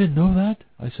 "You didn't know that?"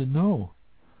 I said, "No,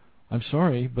 I'm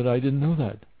sorry, but I didn't know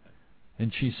that."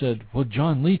 And she said, "Well,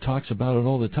 John Lee talks about it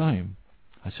all the time."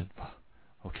 I said,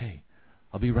 "Okay,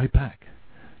 I'll be right back."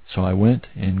 So I went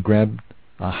and grabbed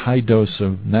a high dose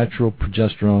of natural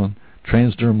progesterone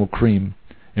transdermal cream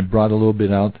and brought a little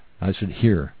bit out. I said,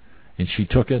 "Here." And she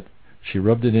took it, she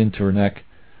rubbed it into her neck,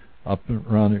 up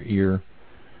around her ear,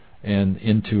 and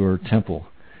into her temple.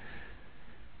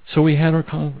 So we had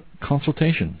our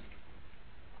consultation.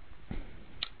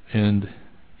 And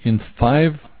in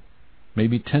 5,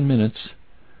 maybe 10 minutes,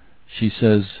 she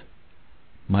says,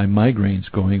 "My migraine's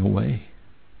going away."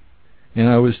 And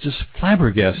I was just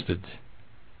flabbergasted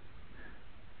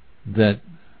that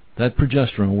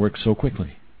progesterone works so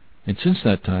quickly. And since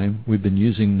that time, we've been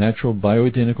using natural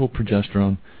bioidentical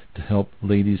progesterone to help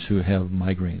ladies who have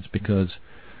migraines, because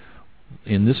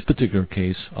in this particular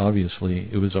case, obviously,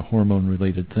 it was a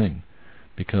hormone-related thing,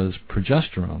 because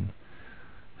progesterone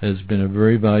has been a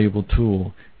very valuable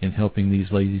tool in helping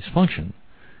these ladies function.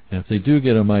 And if they do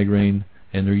get a migraine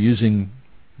and they're using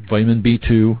vitamin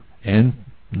B2 and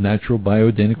natural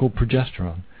bioidentical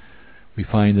progesterone, we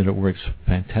find that it works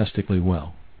fantastically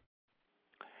well.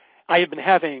 I have been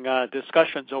having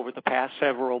discussions over the past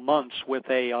several months with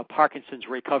a Parkinson's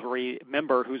recovery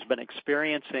member who's been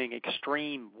experiencing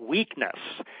extreme weakness.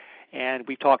 and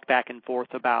we talked back and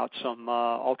forth about some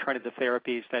alternative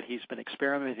therapies that he's been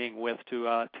experimenting with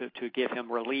to give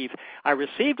him relief. I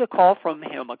received a call from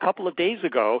him a couple of days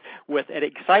ago with an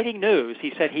exciting news.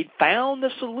 He said he'd found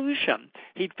the solution.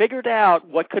 He'd figured out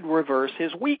what could reverse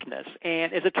his weakness,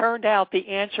 and as it turned out, the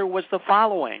answer was the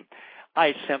following.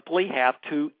 I simply have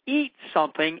to eat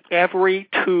something every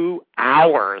 2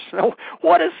 hours.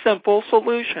 What a simple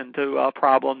solution to a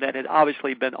problem that had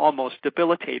obviously been almost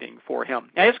debilitating for him.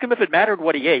 I asked him if it mattered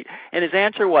what he ate, and his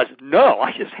answer was, no,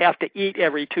 I just have to eat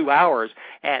every 2 hours,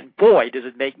 and boy, does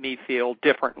it make me feel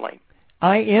differently.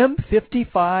 I am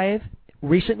 55,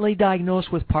 recently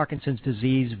diagnosed with Parkinson's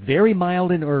disease, very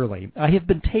mild and early. I have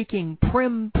been taking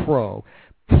Prempro,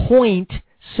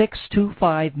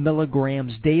 0.625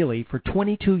 milligrams daily for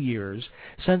 22 years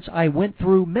since I went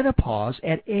through menopause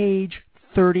at age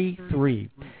 33.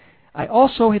 I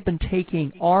also have been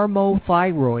taking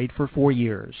Armothyroid for 4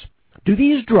 years. Do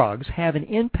these drugs have an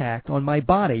impact on my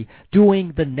body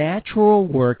doing the natural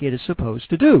work it is supposed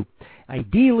to do?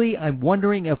 Ideally, I'm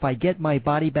wondering if I get my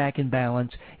body back in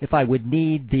balance, if I would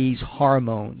need these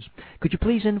hormones. Could you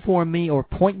please inform me or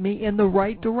point me in the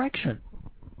right direction?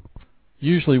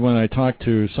 Usually when I talk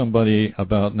to somebody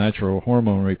about natural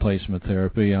hormone replacement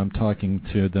therapy, I'm talking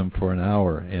to them for an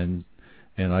hour, and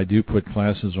I do put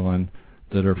classes on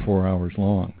that are 4 hours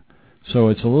long. So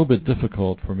it's a little bit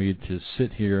difficult for me to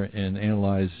sit here and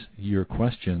analyze your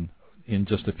question in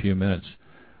just a few minutes.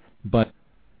 But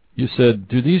you said,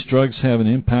 do these drugs have an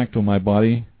impact on my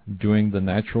body doing the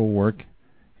natural work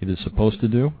it is supposed to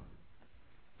do?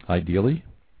 Ideally?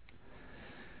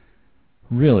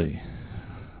 Really?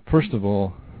 First of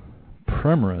all,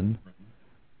 Prempro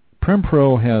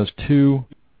has 2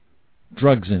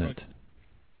 drugs in it.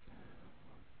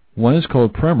 One is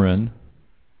called Premarin,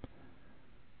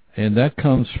 and that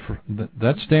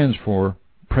stands for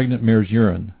pregnant mare's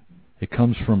urine. It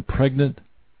comes from pregnant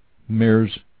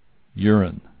mare's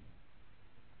urine.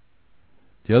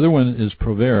 The other one is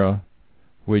Provera,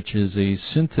 which is a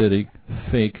synthetic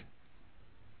fake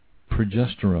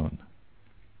progesterone.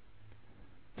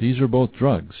 These are both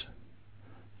drugs.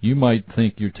 You might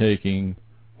think you're taking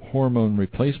hormone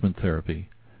replacement therapy,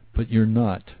 but you're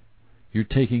not. You're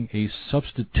taking a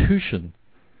substitution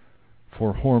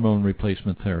for hormone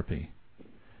replacement therapy.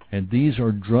 And these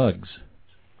are drugs.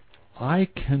 I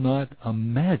cannot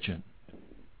imagine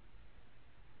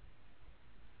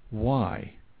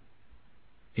why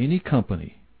any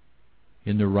company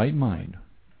in their right mind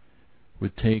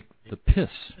would take the piss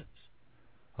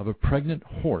of a pregnant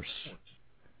horse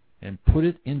and put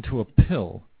it into a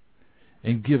pill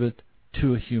and give it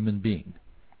to a human being.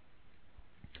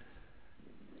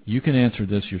 You can answer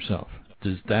this yourself.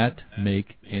 Does that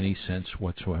make any sense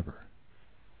whatsoever?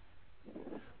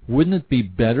 Wouldn't it be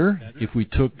better if we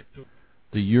took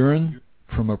the urine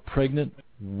from a pregnant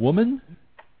woman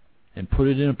and put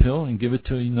it in a pill and give it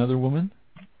to another woman?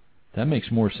 That makes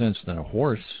more sense than a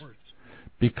horse,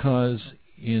 because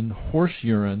in horse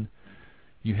urine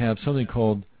you have something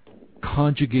called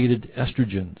conjugated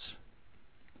estrogens.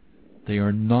 They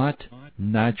are not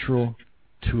natural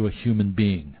to a human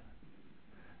being.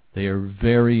 They are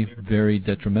very, very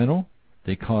detrimental.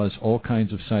 They cause all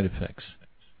kinds of side effects.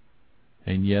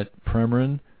 And yet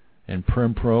Premarin and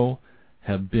Prempro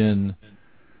have been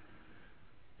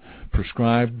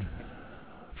prescribed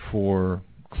for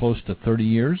close to 30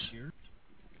 years.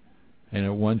 And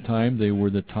at one time they were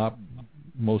the top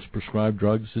most prescribed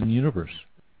drugs in the universe.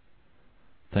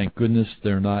 Thank goodness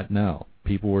they're not now.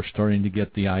 People were starting to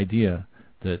get the idea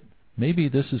that maybe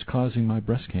this is causing my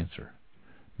breast cancer.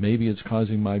 Maybe it's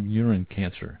causing my urine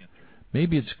cancer.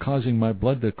 Maybe it's causing my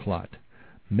blood to clot.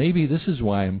 Maybe this is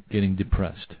why I'm getting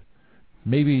depressed.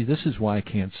 Maybe this is why I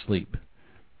can't sleep.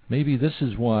 Maybe this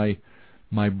is why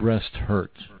my breast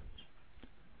hurts.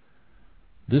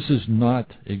 This is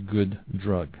not a good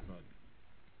drug.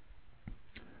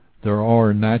 There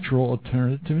are natural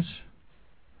alternatives.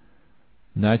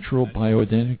 Natural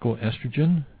bioidentical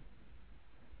estrogen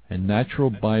and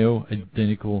natural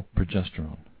bioidentical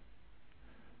progesterone.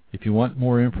 If you want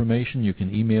more information, you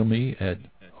can email me at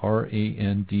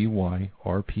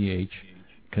randyrph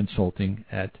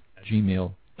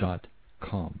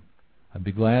consulting@gmail.com. I'd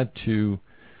be glad to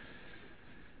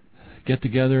get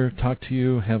together, talk to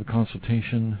you, have a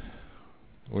consultation,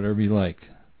 whatever you like.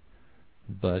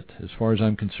 But as far as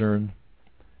I'm concerned,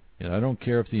 and I don't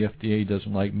care if the FDA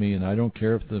doesn't like me, and I don't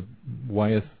care if the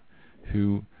Wyeth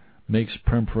who makes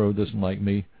Prempro doesn't like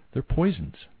me. They're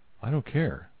poisons. I don't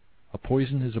care. A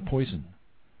poison is a poison.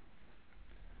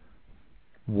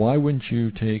 Why wouldn't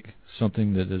you take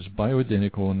something that is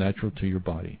bioidentical and natural to your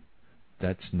body?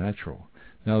 That's natural.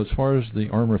 Now, as far as the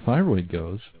Armour thyroid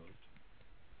goes,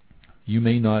 you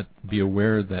may not be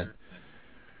aware that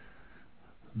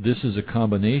this is a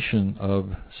combination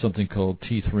of something called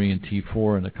T3 and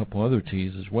T4 and a couple other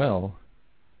T's as well,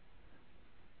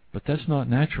 but that's not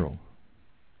natural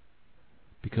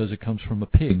because it comes from a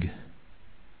pig.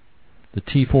 The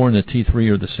T4 and the T3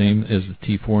 are the same as the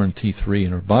T4 and T3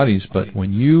 in our bodies, but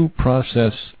when you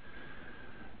process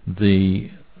the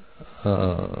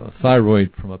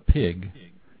thyroid from a pig,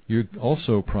 you're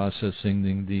also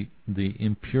processing the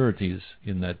impurities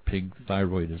in that pig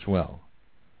thyroid as well.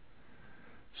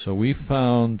 So we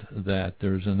found that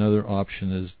there's another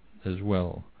option as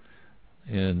well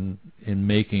in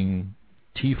making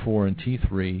T4 and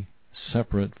T3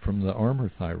 separate from the Armour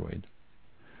thyroid.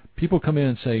 People come in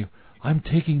and say, I'm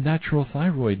taking natural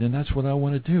thyroid and that's what I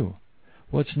want to do.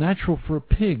 Well, it's natural for a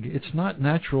pig. It's not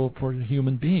natural for a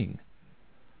human being.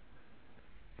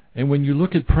 And when you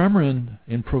look at Premarin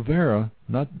and Provera,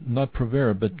 not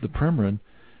Provera, but the Premarin,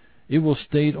 it will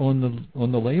state on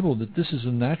the label that this is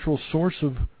a natural source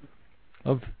of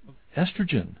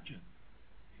estrogen.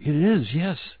 It is,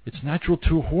 yes. It's natural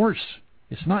to a horse.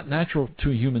 It's not natural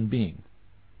to a human being.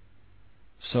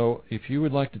 So if you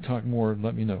would like to talk more,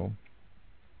 let me know.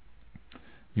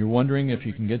 You're wondering if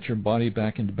you can get your body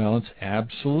back into balance?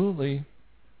 Absolutely.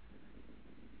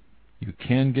 You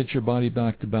can get your body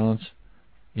back to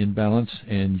in balance,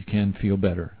 and you can feel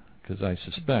better. Because I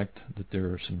suspect that there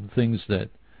are some things that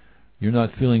you're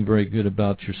not feeling very good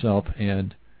about yourself,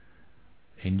 and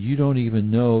you don't even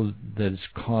know that it's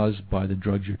caused by the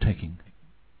drugs you're taking.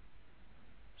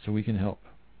 So we can help.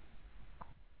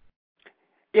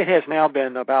 It has now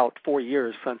been about 4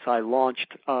 years since I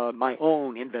launched my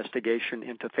own investigation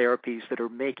into therapies that are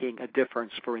making a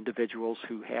difference for individuals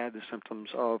who have the symptoms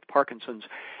of Parkinson's.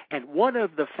 And one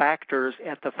of the factors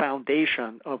at the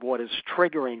foundation of what is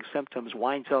triggering symptoms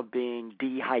winds up being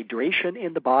dehydration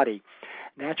in the body.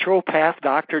 Naturopath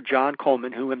Dr. John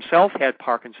Coleman, who himself had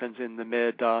Parkinson's in the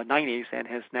mid-90s and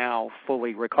has now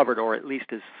fully recovered, or at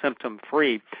least is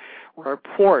symptom-free,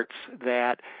 reports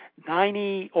that I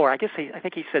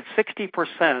think he said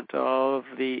 60% of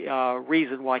the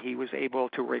reason why he was able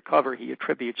to recover, he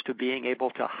attributes to being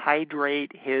able to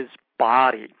hydrate his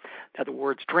body. In other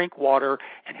words, drink water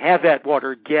and have that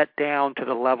water get down to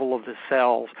the level of the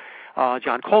cells.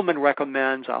 John Coleman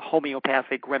recommends a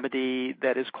homeopathic remedy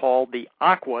that is called the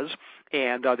aquas,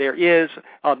 and there is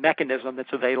a mechanism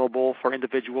that's available for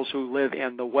individuals who live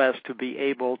in the West to be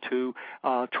able to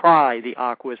try the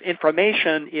aquas.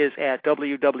 Information is at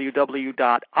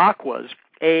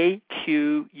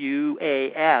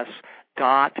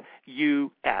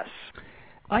www.aquas.us.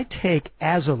 I take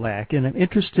Azalac, and I'm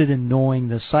interested in knowing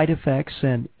the side effects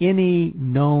and any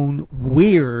known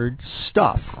weird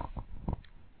stuff.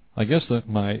 I guess that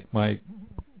my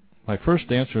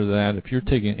first answer to that, if you're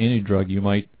taking any drug, you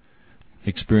might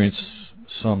experience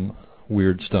some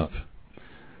weird stuff.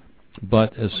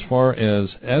 But as far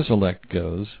as Azalac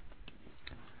goes,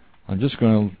 I'm just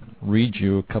going to read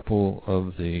you a couple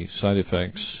of the side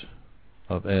effects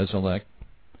of Azalac.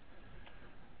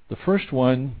 The first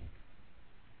one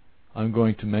I'm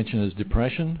going to mention is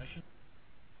depression.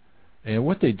 And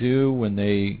what they do when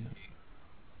they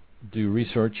do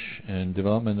research and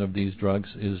development of these drugs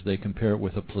is they compare it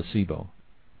with a placebo.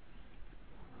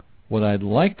 What I'd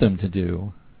like them to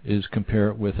do is compare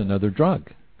it with another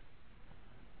drug.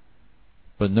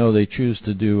 But no, they choose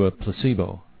to do a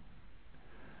placebo.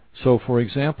 So, for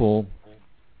example,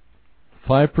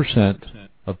 5%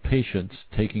 of patients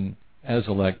taking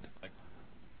Azalac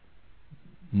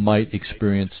might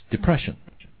experience depression.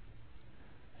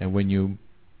 And when you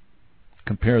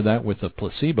compare that with a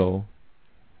placebo,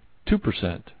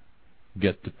 2%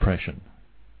 get depression.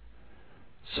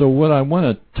 So what I want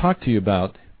to talk to you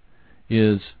about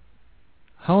is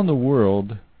how in the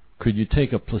world could you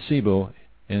take a placebo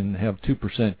and have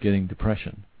 2% getting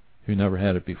depression who never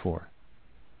had it before?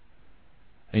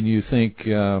 And you think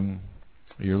you're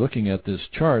looking at this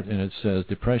chart and it says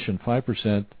depression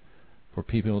 5% for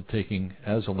people taking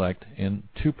Azalac and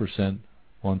 2%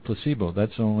 on placebo.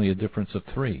 That's only a difference of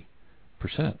 3%.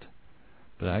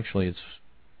 But actually it's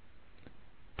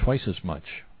twice as much.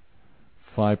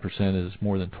 5% is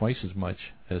more than twice as much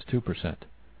as 2%.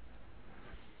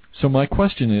 So my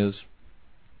question is,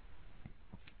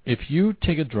 if you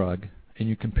take a drug and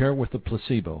you compare it with the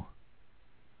placebo,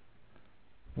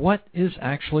 what is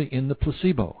actually in the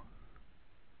placebo?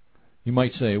 You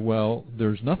might say, well,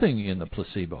 there's nothing in the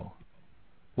placebo.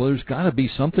 Well, there's got to be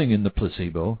something in the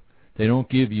placebo. They don't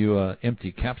give you an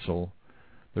empty capsule.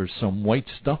 There's some white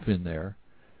stuff in there.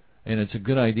 And it's a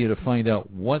good idea to find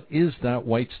out what is that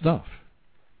white stuff.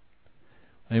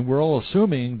 And we're all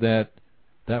assuming that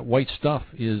that white stuff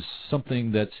is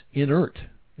something that's inert.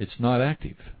 It's not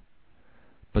active.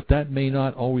 But that may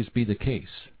not always be the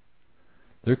case.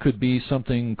 There could be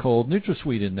something called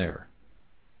NutraSweet in there.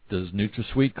 Does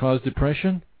NutraSweet cause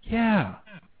depression? Yeah.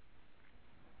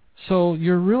 So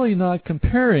you're really not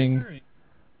comparing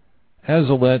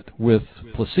Azelette with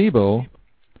placebo.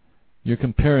 You're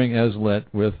comparing Azelette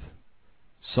with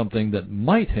something that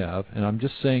might have, and I'm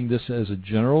just saying this as a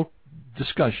general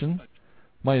discussion,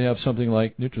 might have something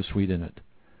like NutraSweet in it.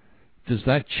 Does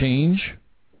that change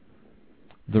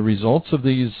the results of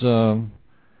these side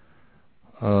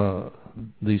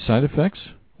effects?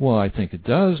 Well, I think it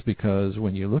does, because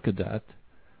when you look at that,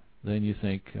 then you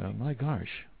think, my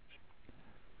gosh,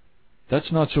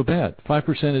 that's not so bad.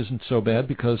 5% isn't so bad,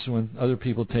 because when other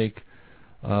people take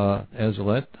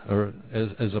Azelette or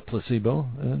as a placebo,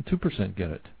 and 2% get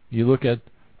it. You look at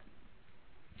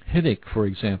headache, for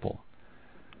example.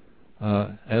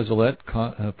 Azelette,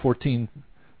 14%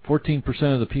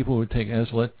 of the people who take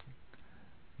Azelette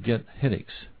get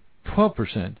headaches.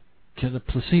 12% get a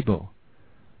placebo.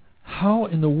 How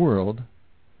in the world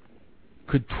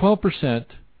could 12%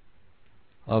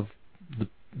 of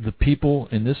the people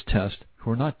in this test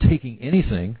who are not taking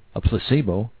anything, a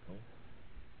placebo,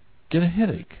 get a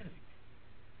headache?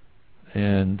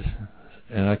 And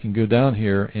I can go down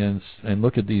here and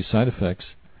look at these side effects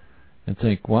and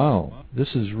think, wow,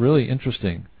 this is really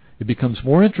interesting. It becomes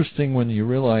more interesting when you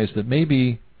realize that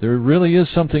maybe there really is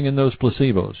something in those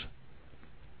placebos.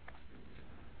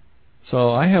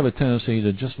 So I have a tendency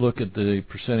to just look at the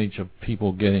percentage of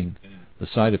people getting the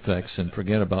side effects and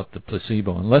forget about the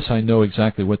placebo, unless I know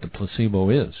exactly what the placebo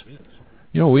is.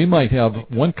 You know, we might have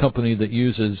one company that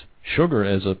uses sugar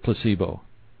as a placebo.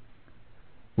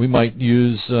 We might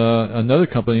use, another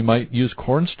company might use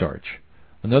cornstarch.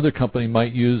 Another company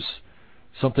might use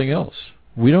something else.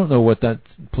 We don't know what that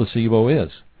placebo is.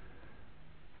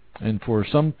 And for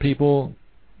some people,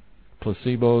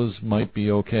 placebos might be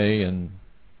okay, and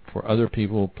for other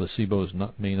people, placebos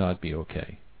may not be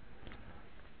okay.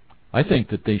 I think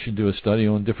that they should do a study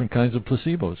on different kinds of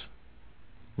placebos.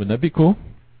 Wouldn't that be cool?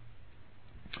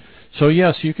 So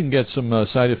yes, you can get some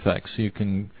side effects. It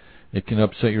can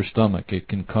upset your stomach. It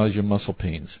can cause you muscle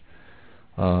pains.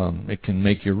 It can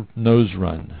make your nose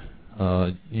run.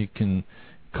 It can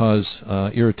cause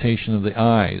irritation of the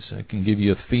eyes. It can give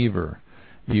you a fever.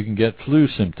 You can get flu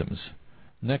symptoms,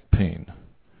 neck pain.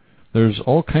 There's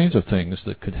all kinds of things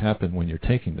that could happen when you're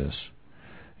taking this.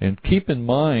 And keep in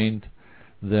mind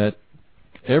that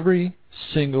every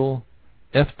single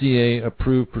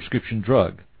FDA-approved prescription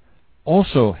drug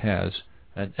also has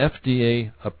an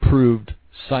FDA-approved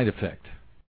side effect.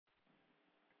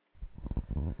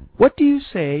 What do you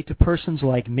say to persons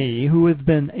like me who have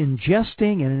been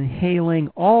ingesting and inhaling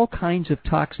all kinds of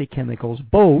toxic chemicals,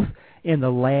 both in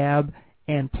the lab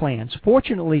and plants?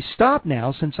 Fortunately, stopped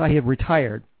now since I have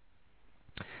retired.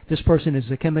 This person is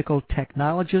a chemical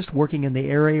technologist working in the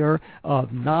area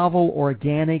of novel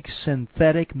organic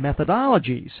synthetic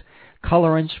methodologies,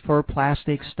 colorants for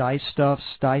plastics,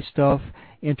 dye-stuff,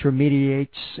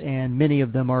 intermediates, and many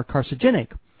of them are carcinogenic,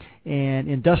 and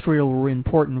industrial were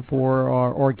important for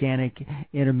organic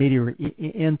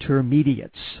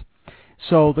intermediates.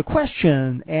 So the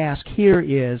question asked here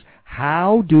is,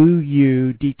 how do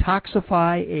you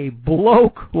detoxify a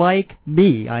bloke like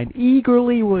me? I'm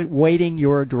eagerly waiting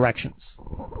your directions.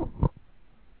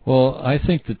 Well, I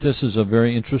think that this is a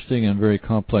very interesting and very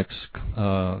complex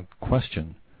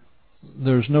question.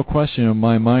 There's no question in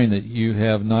my mind that you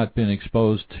have not been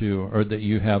exposed to, or that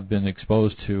you have been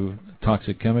exposed to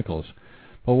toxic chemicals.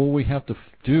 But what we have to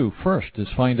do first is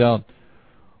find out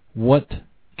what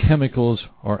chemicals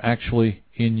are actually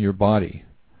in your body.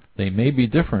 They may be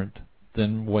different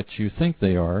than what you think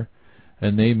they are,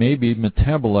 and they may be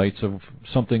metabolites of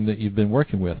something that you've been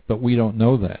working with, but we don't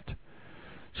know that.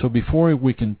 So before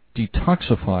we can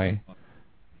detoxify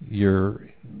your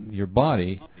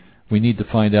body, we need to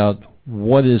find out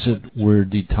what is it we're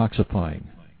detoxifying.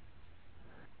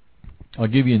 I'll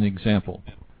give you an example.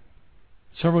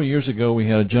 Several years ago, we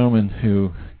had a gentleman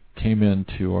who came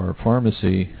into our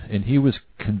pharmacy, and he was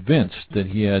convinced that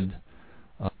he had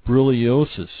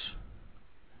brucellosis.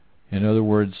 In other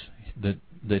words,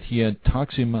 that he had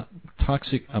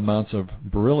toxic amounts of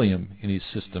beryllium in his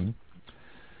system,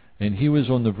 and he was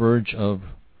on the verge of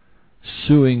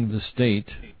suing the state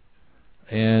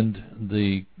and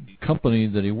the company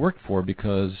that he worked for,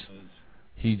 because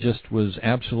he just was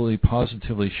absolutely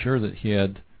positively sure that he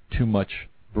had too much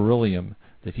beryllium,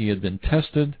 that he had been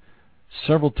tested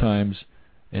several times,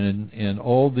 and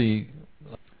all the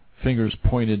fingers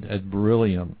pointed at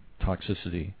beryllium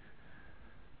toxicity.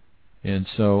 And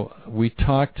so we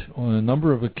talked on a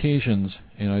number of occasions,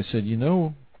 and I said,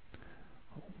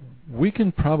 we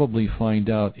can probably find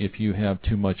out if you have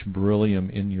too much beryllium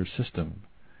in your system.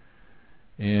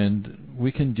 And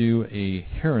we can do a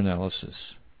hair analysis.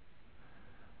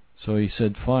 So he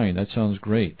said, fine, that sounds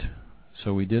great.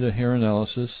 So we did a hair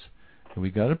analysis, and we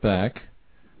got it back,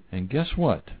 and guess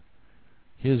what?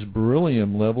 His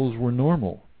beryllium levels were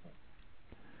normal,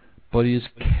 but his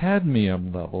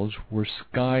cadmium levels were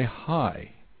sky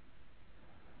high.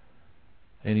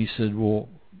 And he said, well,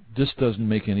 this doesn't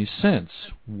make any sense.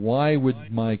 Why would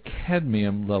my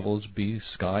cadmium levels be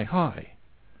sky high?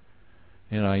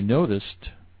 And I noticed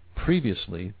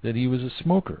previously that he was a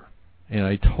smoker. And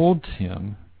I told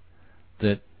him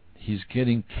that he's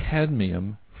getting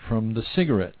cadmium from the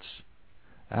cigarettes.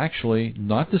 Actually,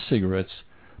 not the cigarettes,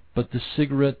 but the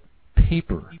cigarette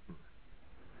paper.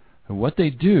 And what they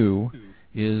do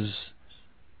is,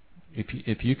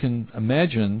 if you can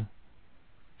imagine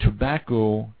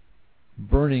tobacco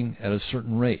burning at a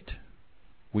certain rate,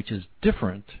 which is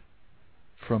different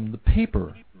from the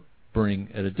paper burning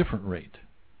at a different rate.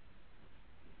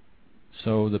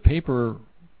 So the paper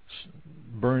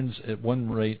burns at one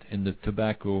rate and the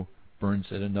tobacco burns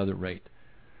at another rate.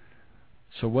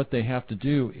 So what they have to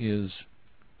do is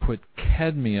put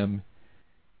cadmium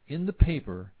in the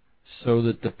paper so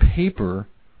that the paper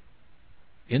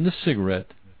in the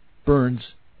cigarette burns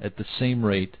at the same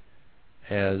rate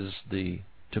as the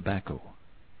tobacco.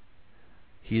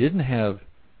 He didn't have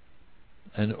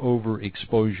an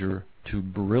overexposure to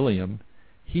beryllium.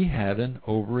 He had an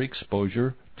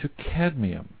overexposure to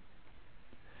cadmium.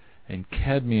 And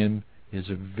cadmium is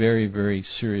a very, very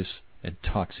serious and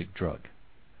toxic drug.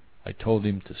 I told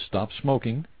him to stop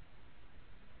smoking,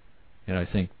 and I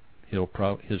think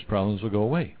his problems will go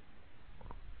away.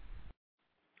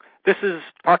 This is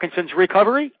Parkinson's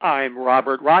Recovery. I'm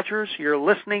Robert Rogers. You're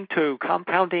listening to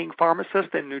compounding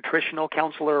pharmacist and nutritional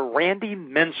counselor Randy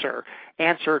Mentzer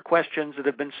answer questions that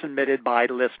have been submitted by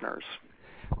listeners.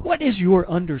 What is your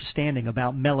understanding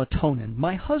about melatonin?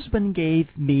 My husband gave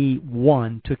me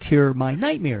one to cure my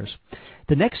nightmares.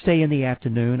 The next day in the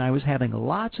afternoon, I was having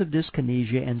lots of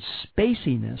dyskinesia and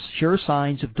spaciness, sure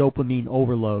signs of dopamine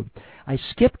overload. I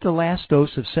skipped the last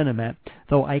dose of Cinemet,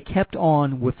 though I kept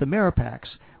on with the Mirapax,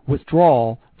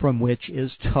 withdrawal from which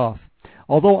is tough.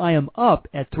 Although I am up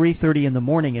at 3:30 in the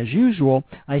morning as usual,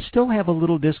 I still have a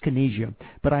little dyskinesia,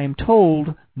 but I am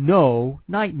told no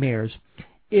nightmares.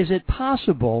 Is it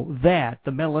possible that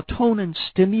the melatonin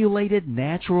stimulated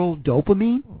natural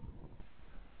dopamine?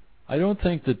 I don't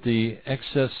think that the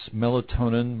excess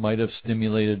melatonin might have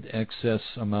stimulated excess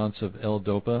amounts of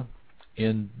L-DOPA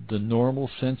in the normal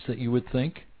sense that you would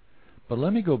think. But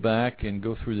let me go back and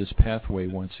go through this pathway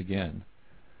once again.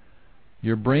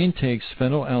 Your brain takes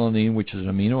phenylalanine, which is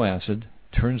an amino acid,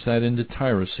 turns that into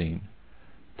tyrosine.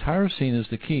 Tyrosine is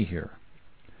the key here.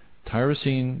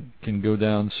 Tyrosine can go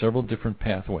down several different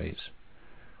pathways.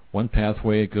 One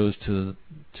pathway, it goes to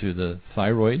the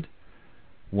thyroid.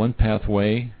 One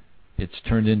pathway, it's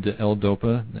turned into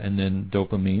L-DOPA and then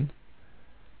dopamine.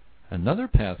 Another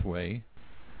pathway,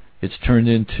 it's turned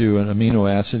into an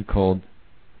amino acid called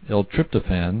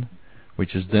L-tryptophan,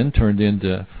 which is then turned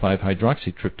into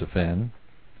 5-hydroxytryptophan,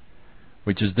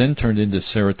 which is then turned into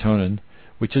serotonin,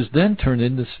 which is then turned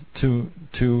into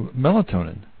to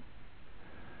melatonin.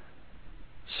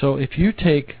 So if you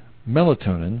take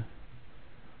melatonin,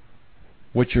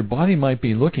 what your body might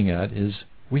be looking at is,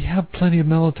 we have plenty of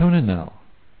melatonin now.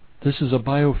 This is a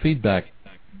biofeedback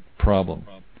problem.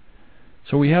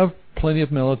 So we have plenty of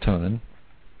melatonin.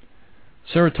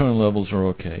 Serotonin levels are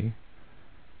okay.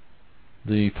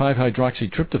 The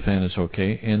 5-hydroxytryptophan is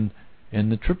okay, and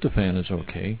the tryptophan is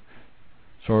okay.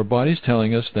 So our body's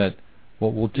telling us that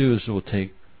what we'll do is we'll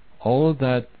take all of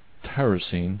that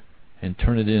tyrosine and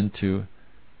turn it into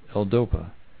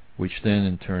L-DOPA, which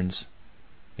then turns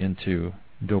into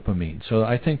dopamine. So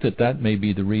I think that may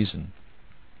be the reason.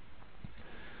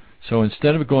 So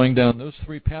instead of going down those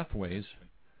three pathways,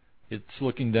 it's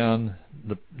looking down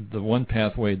the one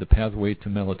pathway, the pathway to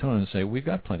melatonin, and say, we've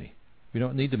got plenty. We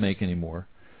don't need to make any more.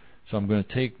 So I'm going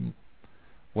to take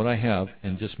what I have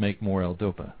and just make more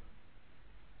L-DOPA,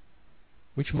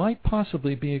 which might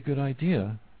possibly be a good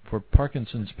idea for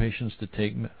Parkinson's patients to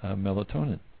take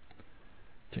melatonin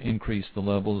to increase the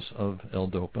levels of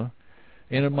L-DOPA.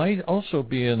 And it might also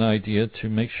be an idea to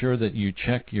make sure that you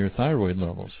check your thyroid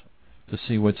levels to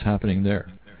see what's happening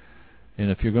there. And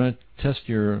if you're going to test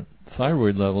your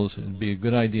thyroid levels, it would be a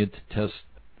good idea to test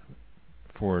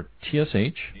for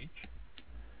TSH,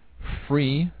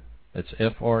 free, that's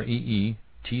F-R-E-E,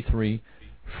 T3,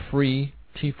 free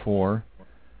T4,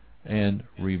 and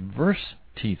reverse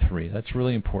T3. That's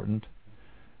really important.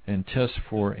 And test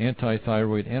for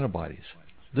anti-thyroid antibodies.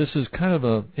 This is kind of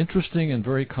an interesting and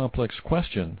very complex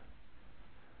question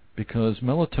because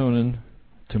melatonin,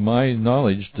 to my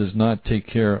knowledge, does not take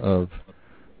care of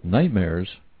nightmares.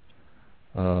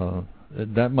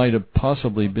 That might have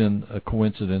possibly been a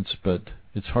coincidence, but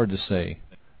it's hard to say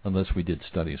unless we did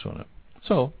studies on it.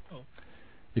 So,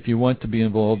 if you want to be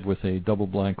involved with a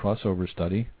double-blind crossover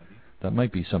study, that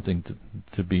might be something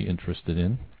to be interested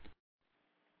in.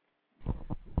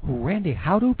 Randy,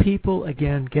 how do people,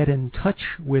 again, get in touch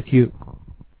with you?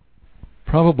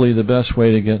 Probably the best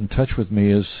way to get in touch with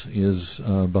me is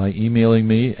by emailing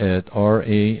me at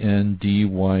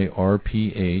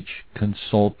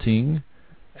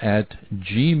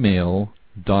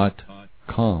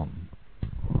randyrphconsulting@gmail.com.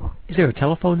 Is there a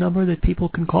telephone number that people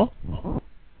can call?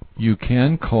 You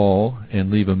can call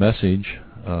and leave a message.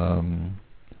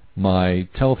 My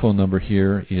telephone number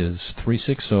here is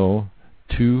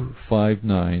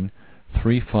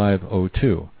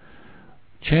 360-259-3502.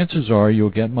 Chances are you'll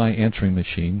get my answering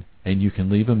machine and you can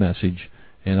leave a message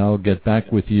and I'll get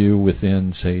back with you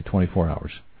within, say, 24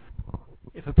 hours.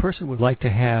 If a person would like to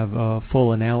have a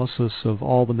full analysis of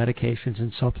all the medications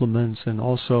and supplements and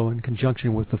also in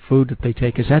conjunction with the food that they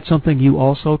take, is that something you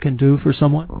also can do for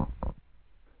someone?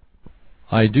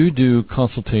 I do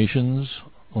consultations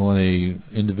on a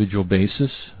individual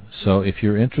basis, so if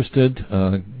you're interested,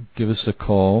 give us a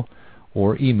call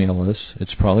or email us.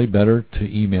 It's probably better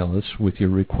to email us with your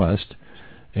request,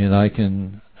 and I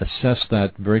can assess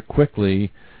that very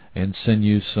quickly and send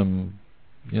you some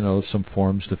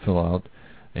forms to fill out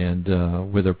and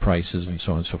with their prices and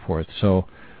so on and so forth. So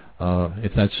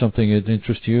if that's something that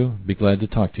interests you, be glad to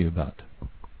talk to you about.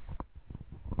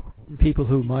 People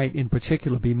who might in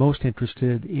particular be most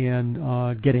interested in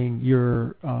getting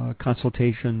your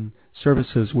consultation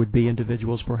services would be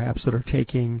individuals perhaps that are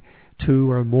taking 2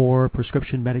 or more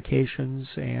prescription medications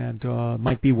and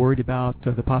might be worried about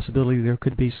the possibility there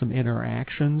could be some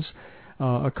interactions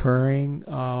occurring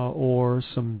or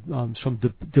some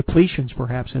depletions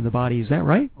perhaps in the body. Is that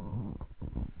right?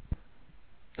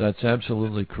 That's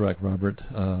absolutely correct, Robert.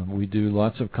 We do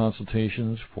lots of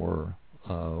consultations for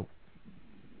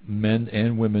men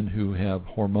and women who have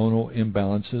hormonal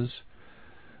imbalances.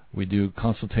 We do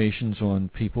consultations on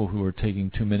people who are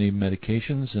taking too many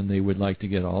medications and they would like to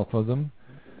get off of them.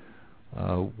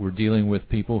 We're dealing with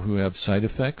people who have side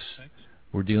effects.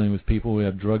 We're dealing with people who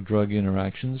have drug-drug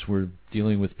interactions. We're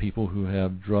dealing with people who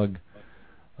have drug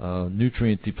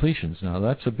nutrient depletions. Now,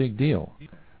 that's a big deal,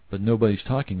 but nobody's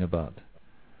talking about.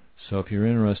 So if you're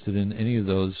interested in any of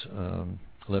those,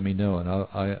 let me know. And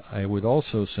I would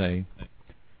also say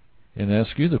and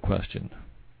ask you the question,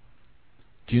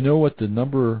 do you know what the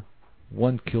number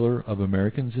 1 killer of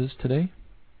Americans is today?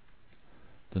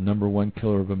 The number 1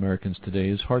 killer of Americans today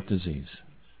is heart disease.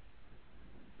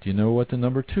 Do you know what the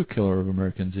number 2 killer of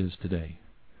Americans is today?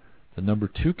 The number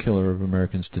 2 killer of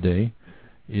Americans today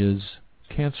is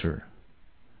cancer.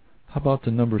 How about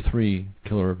the number 3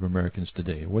 killer of Americans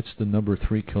today? What's the number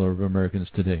 3 killer of Americans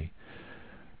today?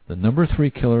 The number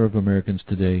 3 killer of Americans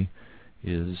today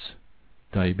is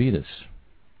diabetes.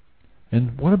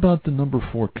 And what about the number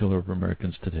 4 killer of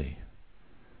Americans today?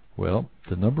 Well,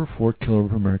 the number 4 killer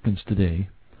of Americans today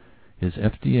is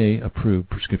FDA-approved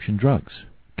prescription drugs,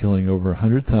 killing over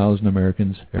 100,000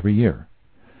 Americans every year.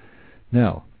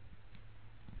 Now,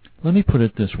 let me put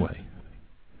it this way.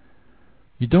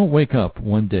 You don't wake up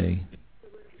one day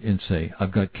and say,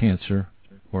 I've got cancer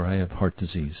or I have heart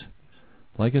disease.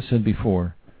 Like I said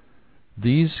before,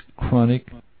 these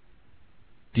chronic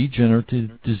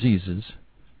degenerative diseases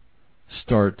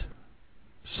start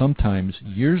sometimes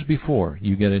years before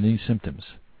you get any symptoms.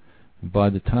 By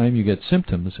the time you get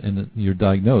symptoms and you're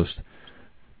diagnosed,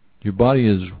 your body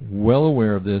is well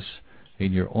aware of this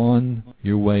and you're on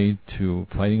your way to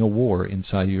fighting a war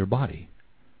inside of your body.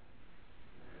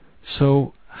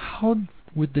 So how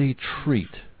would they treat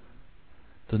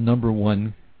the number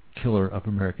 1 killer of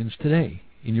Americans today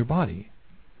in your body?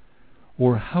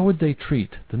 Or how would they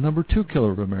treat the number 2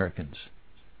 killer of Americans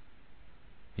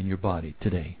in your body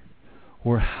today?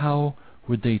 Or how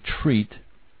would they treat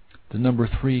the number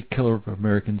 3 killer of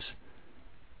Americans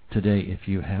today if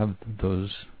you have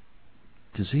those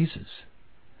diseases?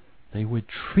 They would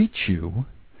treat you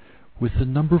with the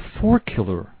number 4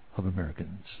 killer of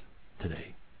Americans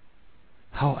today.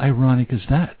 How ironic is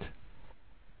that?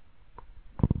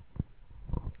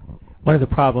 One of the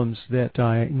problems that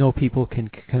I know people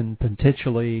can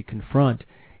potentially confront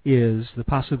is the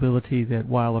possibility that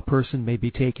while a person may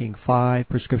be taking 5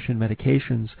 prescription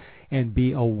medications and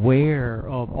be aware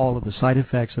of all of the side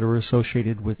effects that are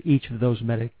associated with each of those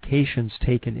medications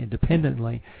taken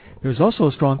independently, there's also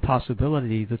a strong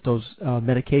possibility that those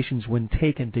medications, when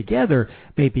taken together,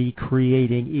 may be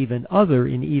creating even other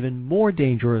and even more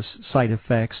dangerous side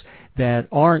effects that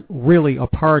aren't really a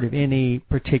part of any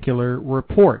particular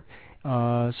report.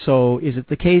 So is it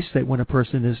the case that when a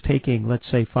person is taking, let's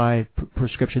say, 5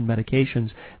 prescription medications,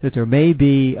 that there may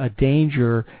be a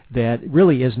danger that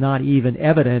really is not even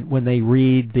evident when they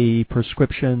read the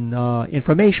prescription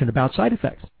information about side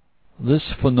effects? This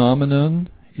phenomenon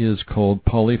is called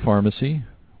polypharmacy,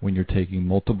 when you're taking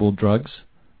multiple drugs,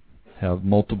 have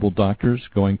multiple doctors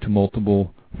going to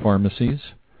multiple pharmacies,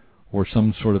 or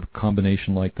some sort of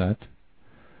combination like that.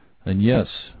 And yes,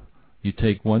 you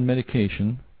take one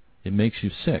medication, it makes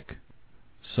you sick.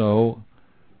 So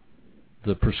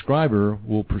the prescriber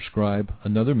will prescribe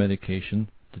another medication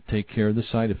to take care of the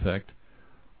side effect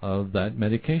of that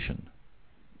medication.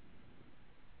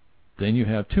 Then you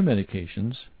have 2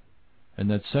 medications, and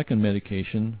that second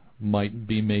medication might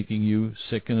be making you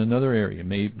sick in another area.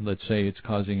 Let's say it's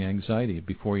causing anxiety.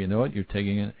 Before you know it, you're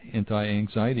taking an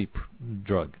anti-anxiety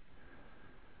drug.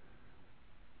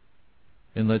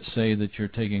 And let's say that you're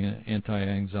taking an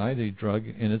anti-anxiety drug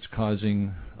and it's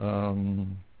causing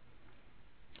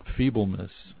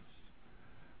feebleness,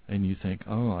 and you think,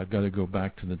 oh, I've got to go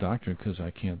back to the doctor because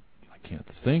I can't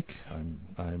think.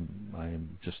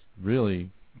 I'm just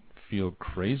really feel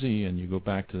crazy, and you go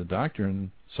back to the doctor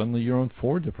and suddenly you're on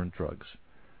 4 different drugs.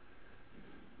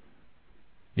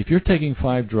 If you're taking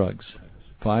 5 drugs,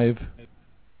 5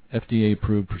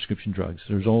 FDA-approved prescription drugs,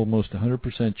 there's almost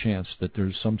 100% chance that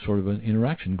there's some sort of an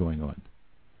interaction going on.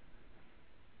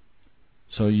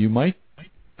 So you might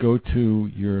go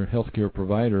to your healthcare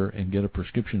provider and get a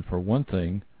prescription for one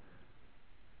thing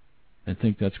and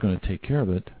think that's going to take care of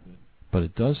it, but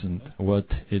it doesn't.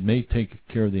 It may take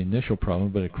care of the initial problem,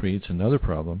 but it creates another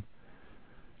problem.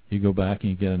 You go back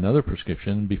and you get another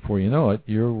prescription, and before you know it,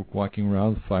 you're walking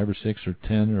around with 5 or 6 or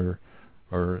 10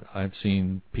 or I've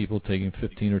seen people taking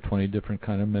 15 or 20 different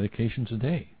kind of medications a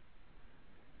day.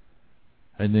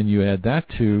 And then you add that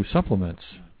to supplements.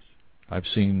 I've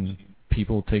seen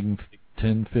people taking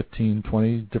 10, 15,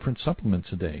 20 different supplements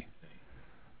a day.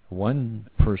 One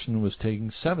person was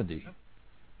taking 70.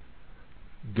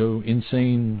 Go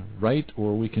insane right,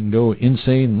 or we can go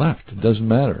insane left. It doesn't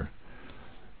matter.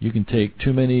 You can take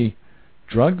too many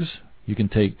drugs. You can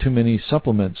take too many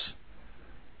supplements.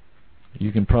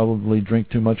 You can probably drink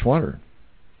too much water.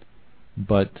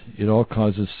 But it all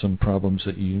causes some problems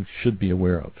that you should be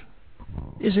aware of.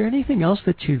 Is there anything else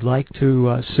that you'd like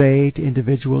to say to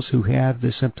individuals who have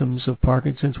the symptoms of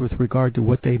Parkinson's with regard to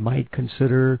what they might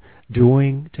consider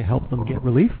doing to help them get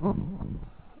relief?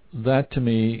 That, to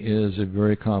me, is a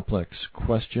very complex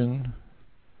question.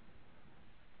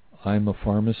 I'm a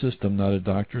pharmacist. I'm not a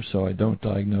doctor, so I don't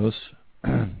diagnose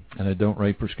and I don't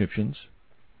write prescriptions.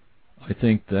 I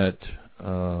think that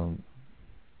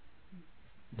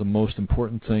the most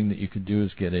important thing that you could do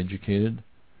is get educated,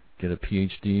 get a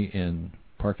PhD in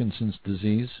Parkinson's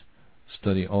disease,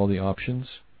 study all the options,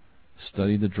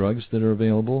 study the drugs that are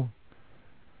available,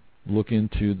 look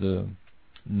into the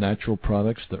natural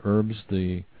products, the herbs,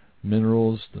 the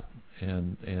minerals,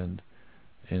 and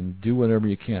do whatever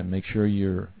you can. Make sure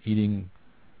you're eating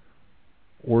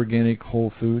organic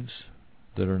whole foods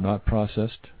that are not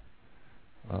processed.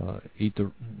 Eat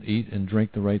and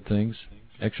drink the right things.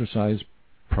 Exercise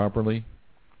properly.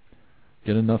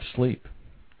 Get enough sleep.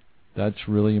 That's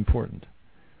really important.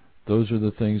 Those are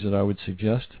the things that I would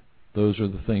suggest. Those are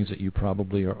the things that you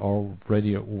probably are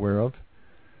already aware of.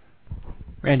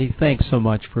 Randy, thanks so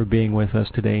much for being with us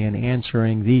today and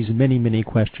answering these many, many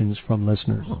questions from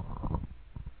listeners.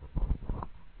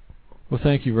 Well,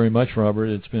 thank you very much, Robert.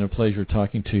 It's been a pleasure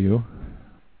talking to you.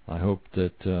 I hope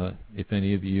that if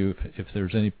any of you, if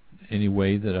there's any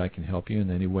way that I can help you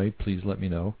in any way, please let me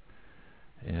know.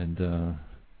 And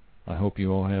I hope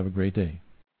you all have a great day.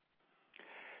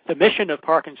 The mission of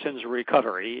Parkinson's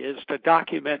recovery is to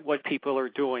document what people are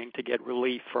doing to get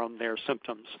relief from their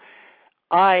symptoms.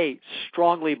 I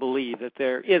strongly believe that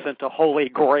there isn't a holy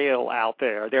grail out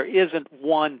there. There isn't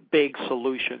one big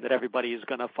solution that everybody is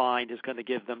going to find is going to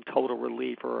give them total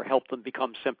relief or help them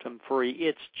become symptom-free.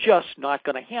 It's just not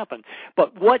going to happen.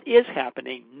 But what is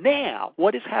happening now,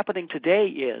 what is happening today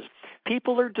is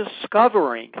people are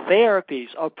discovering therapies,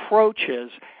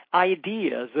 approaches,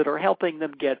 ideas that are helping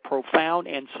them get profound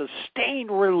and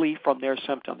sustained relief from their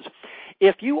symptoms.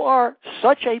 If you are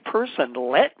such a person,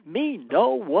 let me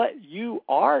know what you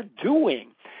are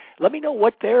doing. Let me know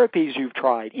what therapies you've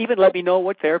tried. Even let me know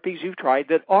what therapies you've tried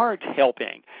that aren't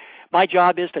helping. My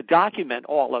job is to document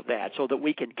all of that so that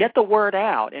we can get the word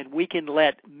out and we can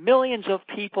let millions of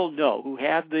people know who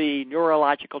have the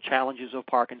neurological challenges of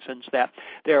Parkinson's that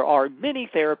there are many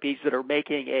therapies that are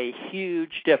making a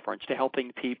huge difference to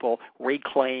helping people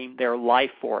reclaim their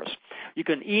life force. You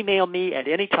can email me at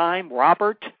any time,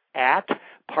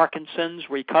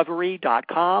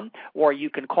 robert@parkinsonsrecovery.com, or you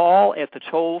can call at the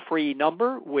toll-free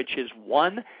number, which is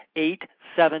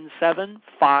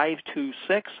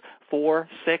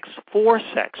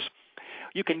 1-877-526-4646.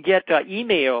 You can get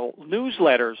email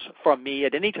newsletters from me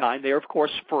at any time. They're, of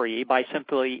course, free by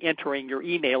simply entering your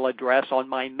email address on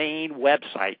my main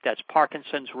website. That's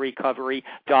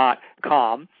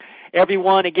parkinsonsrecovery.com.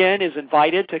 Everyone, again, is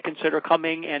invited to consider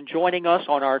coming and joining us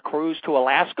on our cruise to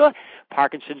Alaska.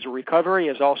 Parkinson's Recovery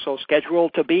is also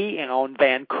scheduled to be on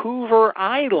Vancouver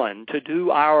Island to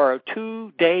do our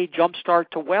 2-day Jumpstart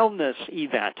to Wellness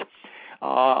event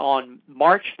on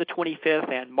March the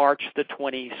 25th and March the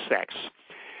 26th.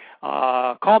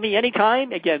 Call me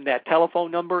anytime. Again, that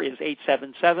telephone number is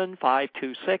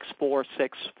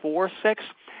 877-526-4646.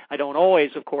 I don't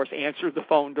always, of course, answer the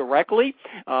phone directly,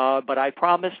 but I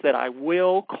promise that I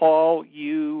will call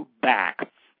you back.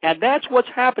 And that's what's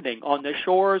happening on the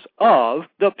shores of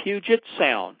the Puget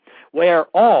Sound, where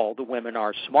all the women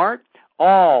are smart,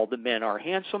 all the men are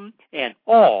handsome, and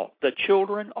all the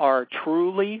children are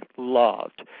truly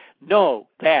loved. Know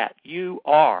that you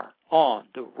are on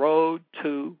the road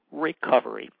to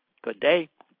recovery. Good day.